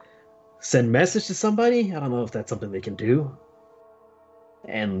to send message to somebody. I don't know if that's something they can do.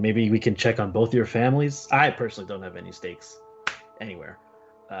 And maybe we can check on both your families. I personally don't have any stakes anywhere.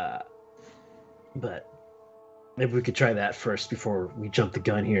 But maybe we could try that first before we jump the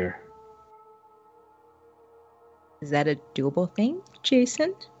gun here. Is that a doable thing,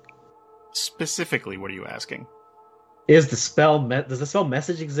 Jason? Specifically, what are you asking? Does the spell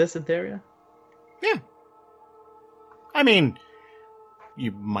message exist in Theria? Yeah. I mean,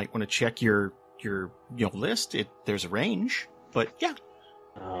 you might want to check your list. There's a range, but yeah.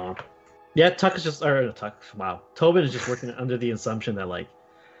 Tobin is just working under the assumption that, like,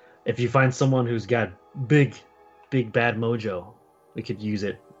 if you find someone who's got big bad mojo, we could use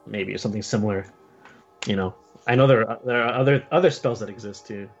it maybe or something similar. I know there are other spells that exist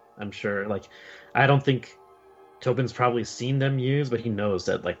too. I'm sure. Like, I don't think Tobin's probably seen them used, but he knows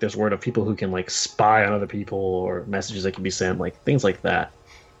that, like, there's word of people who can, like, spy on other people or messages that can be sent, like things like that.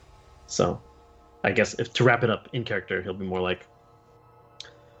 So, I guess if to wrap it up in character, he'll be more like,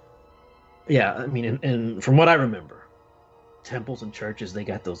 yeah. I mean, and from what I remember, temples and churches, they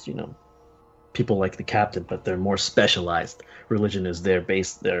got those, people like the captain, but they're more specialized. Religion is their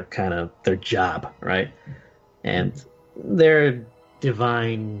base, their job, right? And their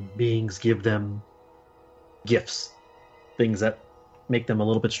divine beings give them gifts, things that make them a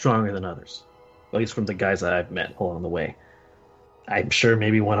little bit stronger than others. At least from the guys that I've met along the way. I'm sure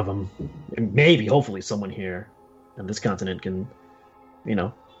maybe one of them, hopefully someone here on this continent can,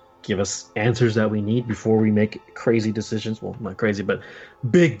 give us answers that we need before we make crazy decisions. Well, not crazy, but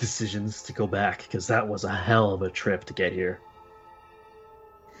big decisions to go back, because that was a hell of a trip to get here.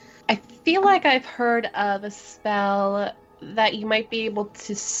 I feel like I've heard of a spell that you might be able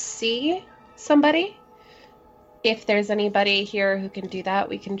to see somebody. If there's anybody here who can do that,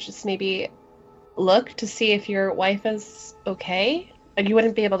 we can just maybe look to see if your wife is okay. And you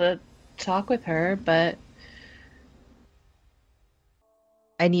wouldn't be able to talk with her, but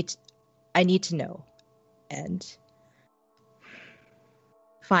I need to know. And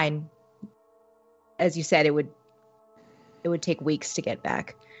fine. As you said, it would take weeks to get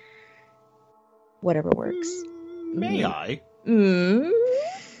back. Whatever works. May I? Mm.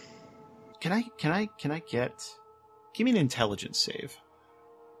 Can I give me an intelligence save?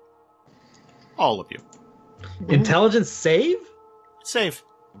 All of you. Intelligence save? Save.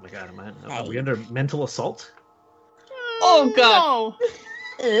 Oh my god, are we under mental assault? Oh god.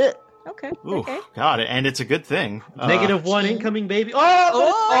 Okay. Ooh, Okay. God, and it's a good thing. -1 incoming, baby.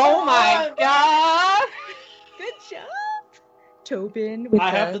 Oh my god. Good job, Tobin. With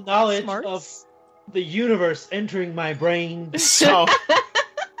I have the knowledge smarts. of the universe entering my brain. So,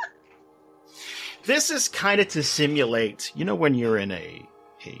 this is kind of to simulate, when you're in a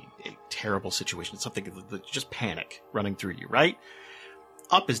terrible situation, something that just panic running through you, right?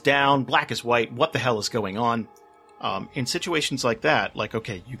 Up is down, black is white, what the hell is going on? In situations like that, like,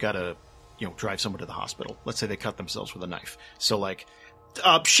 okay, you gotta, drive someone to the hospital. Let's say they cut themselves with a knife. So, like,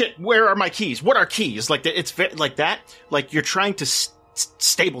 shit, where are my keys? What are keys? Like, it's like that. Like, you're trying to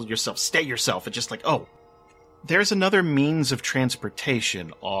stay yourself. It's just like, oh, there's another means of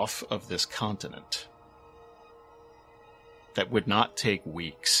transportation off of this continent that would not take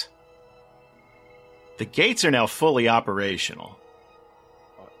weeks. The gates are now fully operational.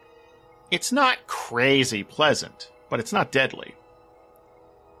 It's not crazy pleasant, but it's not deadly.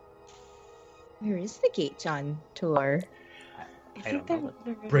 Where is the gate, John Tour? I don't know.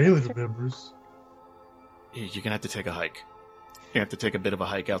 Braylon remembers. You're gonna have to take a hike. You have to take a bit of a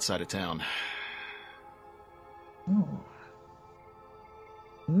hike outside of town.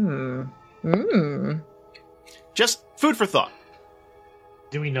 Just food for thought.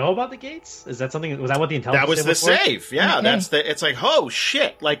 Do we know about the gates? Is that something? Was that what the intelligence? That was the for? save. Yeah, Okay. It's like, oh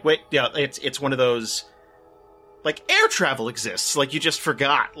shit! Like, wait, yeah, it's one of those. Like, air travel exists. Like, you just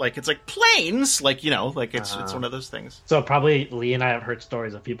forgot. Like, it's like planes. Like, it's one of those things. So probably Lee and I have heard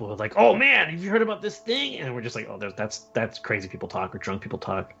stories of people who are like, "Oh man, have you heard about this thing?" And we're just like, "Oh, that's crazy people talk or drunk people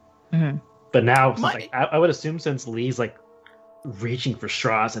talk." Mm-hmm. But now, My- like, I would assume since Lee's like reaching for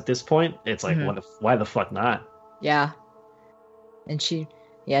straws at this point, it's like, Mhm. why the fuck not? Yeah. And so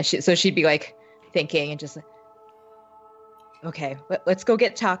she'd be like thinking and just like, okay, let's go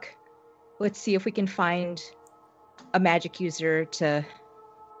get Tuck. Let's see if we can find a magic user to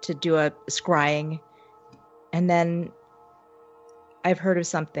do a scrying. And then I've heard of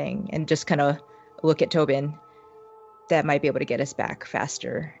something, and just kind of look at Tobin, that might be able to get us back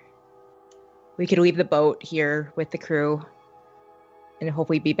faster. We could leave the boat here with the crew and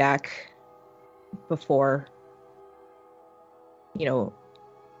hopefully be back before,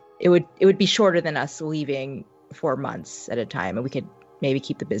 it would be shorter than us leaving 4 months at a time, and we could maybe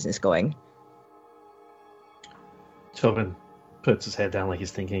keep the business going. Tobin puts his head down like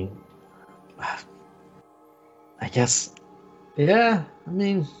he's thinking. I guess, yeah. I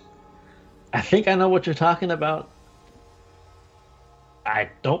mean, I think I know what you're talking about. I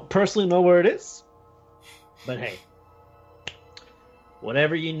don't personally know where it is, but hey,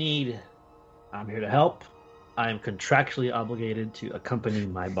 whatever you need, I'm here to help. I'm contractually obligated to accompany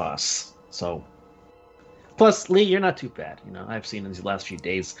my boss. So, plus, Lee, you're not too bad. I've seen in these last few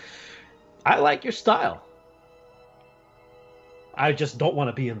days. I like your style. I just don't want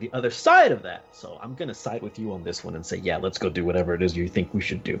to be on the other side of that. So I'm going to side with you on this one and say, yeah, let's go do whatever it is you think we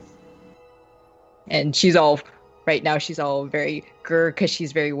should do. And right now she's all very grr because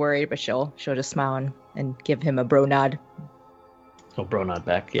she's very worried, but she'll just smile and give him a bro nod. Oh, bro nod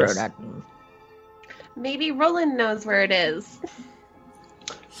back, yes. Bro nod. Maybe Roland knows where it is.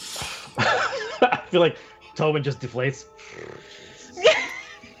 I feel like Tobin just deflates.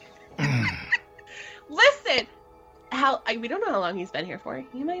 Listen, we don't know how long he's been here for.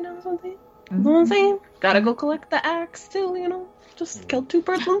 He might know something. You know what I'm saying? Gotta go collect the axe too. Just kill 2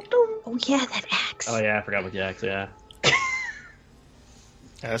 birds with 1 stone. Oh yeah, that axe. Oh yeah, I forgot about the axe. Yeah.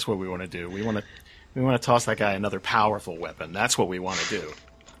 That's what we want to do. We want to toss that guy another powerful weapon. That's what we want to do.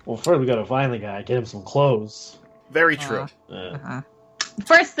 Well, first we gotta find the guy, get him some clothes. Very true.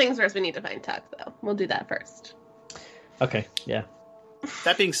 First things first, we need to find Tuck, though. We'll do that first. Okay, yeah.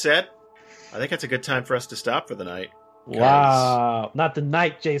 That being said, I think it's a good time for us to stop for the night. Wow. Not the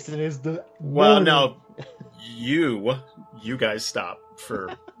night, Jason. Is the Well, morning. no. You guys stop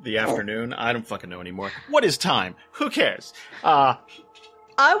for the afternoon. I don't fucking know anymore. What is time? Who cares? I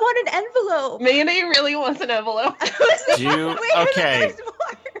want an envelope. Mayonnaise really wants an envelope. Okay.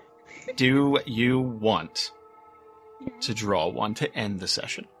 Do you want to draw one to end the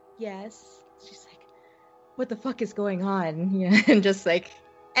session? Yes. She's like, what the fuck is going on? Yeah, and just like,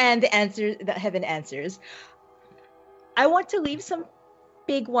 and the answer that Heaven answers. I want to leave some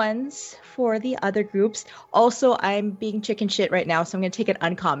big ones for the other groups. Also, I'm being chicken shit right now, so I'm gonna take an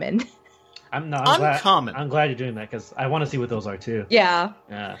uncommon. I'm Uncommon. I'm glad you're doing that because I want to see what those are too. Yeah.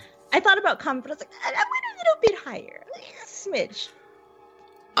 Yeah. I thought about common, but I was like, I went a little bit higher. Like a smidge.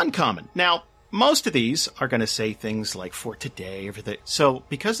 Uncommon. Now, most of these are going to say things like for today or for the. So,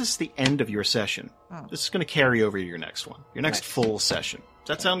 because this is the end of your session, this is going to carry over to your next one, your next full session.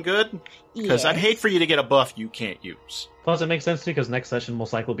 Does that sound good? Because I'd hate for you to get a buff you can't use. Plus, it makes sense too because next session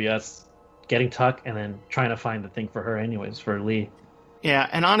most likely will be us getting Tuck and then trying to find the thing for her, anyways, for Lee. Yeah,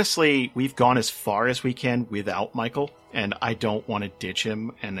 and honestly, we've gone as far as we can without Michael, and I don't want to ditch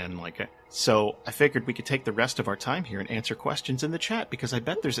him. And then, so I figured we could take the rest of our time here and answer questions in the chat because I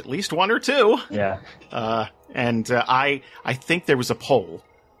bet there's at least one or two. Yeah. I think there was a poll.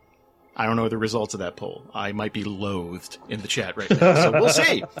 I don't know the results of that poll. I might be loathed in the chat right now, so we'll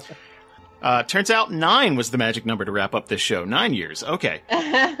see. Turns out 9 was the magic number to wrap up this show. 9 years. Okay.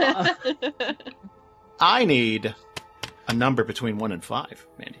 I need a number between 1 and 5,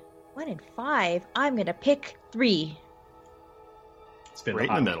 Mandy. 1 and 5. I'm gonna pick 3. It's been Right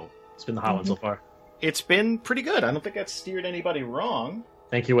in the middle. It's been the hot one so far. It's been pretty good. I don't think that's steered anybody wrong.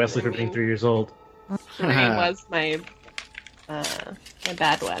 Thank you, Wesley, for being 3 years old. 3 was my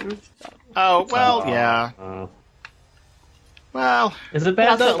bad one. So. Oh, well, yeah. Well, Is it But bad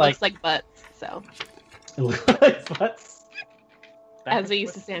also, though? it looks like butts. So, butts? as they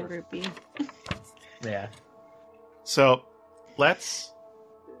used to say on Group B. Yeah. so let's.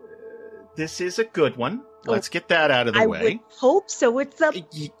 This is a good one. Let's get that out of the I way. would hope so. It's a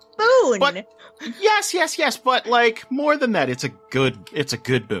Y- boon. But yes, but more than that, it's a good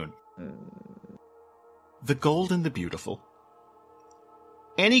boon. The gold and the beautiful.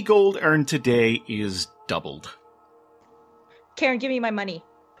 Any gold earned today is doubled. Karen, give me my money.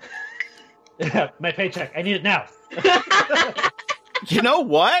 My paycheck. I need it now. You know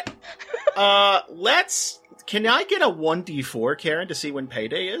what? Can I get a 1d4, Karen, to see when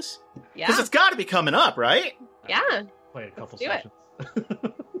payday is? Yeah. Because it's got to be coming up, right? Yeah. Played a couple do it.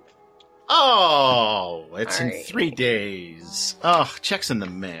 sessions. Oh, it's in Alright. 3 days. Oh, check's in the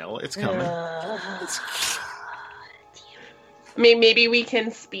mail. It's coming. I mean, maybe we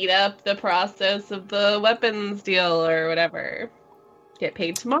can speed up the process of the weapons deal or whatever. Get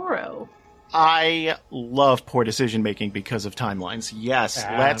paid tomorrow. I love poor decision making because of timelines. Yes,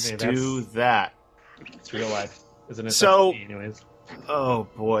 let's do that. It's real life, isn't it? So- That's me anyways. Oh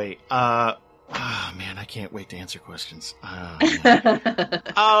boy. Man, I can't wait to answer questions. I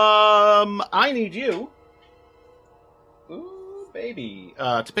need you. Ooh, baby.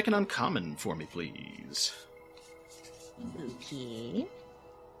 To pick an uncommon for me, please. Okay.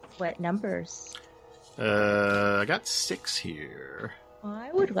 What numbers? I got 6 here. I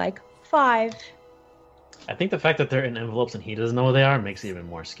would like 5. I think the fact that they're in envelopes and he doesn't know what they are makes it even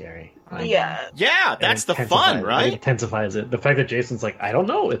more scary. Yeah. Yeah, that's the fun, It right? intensifies it. The fact that Jason's like, I don't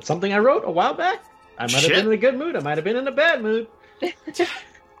know, it's something I wrote a while back. I might have Shit. been in a good mood. I might have been in a bad mood.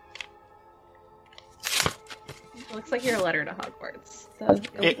 Looks like your letter to Hogwarts. So,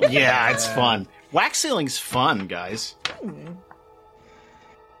 Yeah, it's fun. Wax sealing's fun, guys.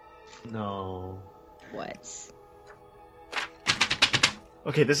 No. What?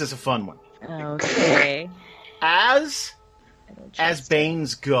 Okay, this is a fun one. Okay. As I don't as trust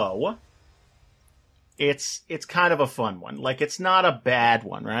Banes go, it's kind of a fun one. Like, it's not a bad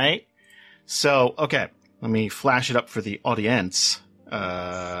one, right? So, okay, let me flash it up for the audience.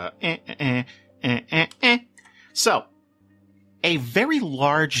 So, a very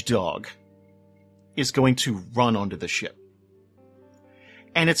large dog is going to run onto the ship.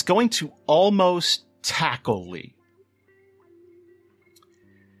 And it's going to almost tackle Lee.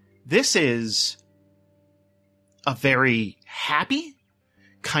 This is a very happy,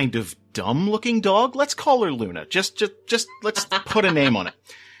 kind of dumb-looking dog. Let's call her Luna. Just let's put a name on it.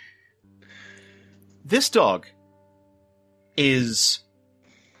 This dog is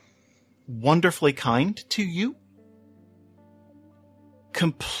wonderfully kind to you,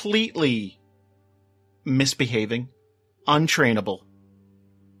 completely misbehaving, untrainable,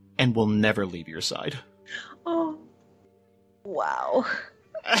 and will never leave your side. Oh. Wow.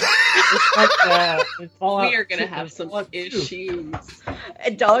 It's like that. It's Fallout We are gonna 2. have It's some Fallout 2. issues.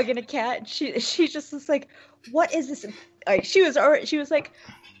 A dog and a cat. And she just was like, "What is this?" Like she was like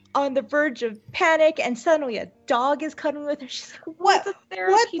on the verge of panic, and suddenly a dog is cuddling with her. She's like, "What? It's a What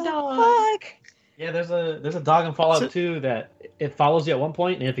therapy the dog. fuck?" Yeah, there's a dog in Fallout 2 that it follows you at one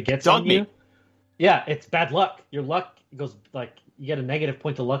point, and if it gets Dog on you, meat. yeah, it's bad luck. Your luck goes like you get a negative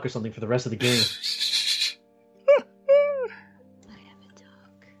point to luck or something for the rest of the game. I have a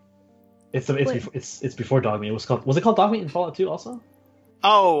dog. It's before Dog Meat. Was it called Dog Meat in Fallout 2 also?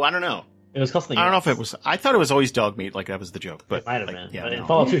 Oh, I don't know. It was called something. I don't know if else. it was. I thought it was always dog meat. Like that was the joke, but It might have like, been. Yeah, But in no.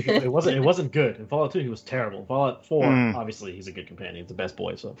 Fallout 2, it wasn't. It wasn't good. In Fallout 2, he was terrible. In Fallout 4, Mm. obviously, he's a good companion. He's the best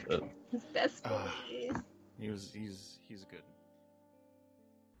boy. So Best Ugh. boys. He's good.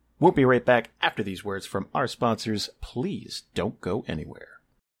 We'll be right back after these words from our sponsors. Please don't go anywhere.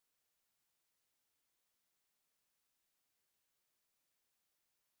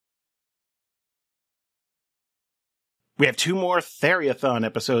 We have 2 more Theriathon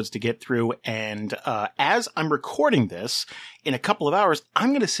episodes to get through, and as I'm recording this, in a couple of hours, I'm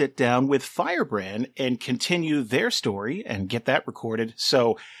going to sit down with Firebrand and continue their story and get that recorded.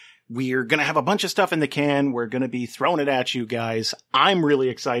 So we're going to have a bunch of stuff in the can. We're going to be throwing it at you guys. I'm really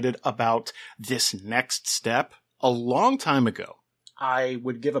excited about this next step. A long time ago, I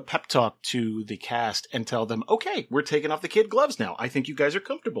would give a pep talk to the cast and tell them, okay, we're taking off the kid gloves now. I think you guys are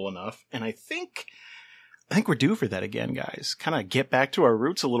comfortable enough. And I think we're due for that again, guys. Kind of get back to our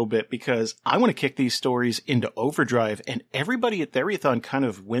roots a little bit because I want to kick these stories into overdrive, and everybody at Theriathon kind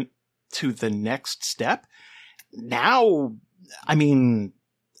of went to the next step. Now, I mean,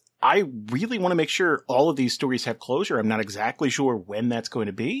 I really want to make sure all of these stories have closure. I'm not exactly sure when that's going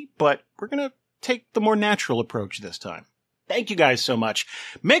to be, but we're going to take the more natural approach this time. Thank you guys so much.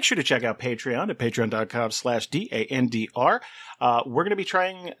 Make sure to check out Patreon at patreon.com/DANDR. We're going to be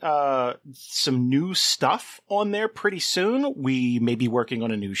trying some new stuff on there pretty soon. We may be working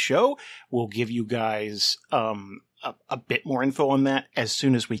on a new show. We'll give you guys a bit more info on that as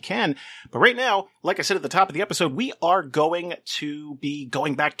soon as we can. But right now, like I said at the top of the episode, we are going to be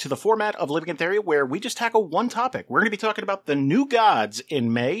going back to the format of Living in Theria where we just tackle one topic. We're going to be talking about the new gods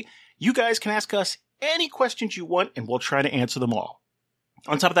in May. You guys can ask us any questions you want, and we'll try to answer them all.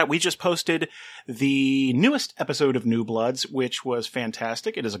 On top of that, we just posted the newest episode of New Bloods, which was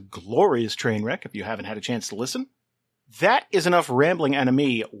fantastic. It is a glorious train wreck if you haven't had a chance to listen. That is enough rambling out of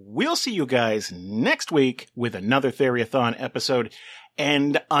me. We'll see you guys next week with another Theriathon episode.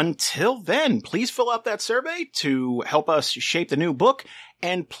 And until then, please fill out that survey to help us shape the new book.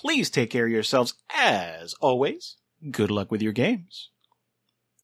 And please take care of yourselves. As always, good luck with your games.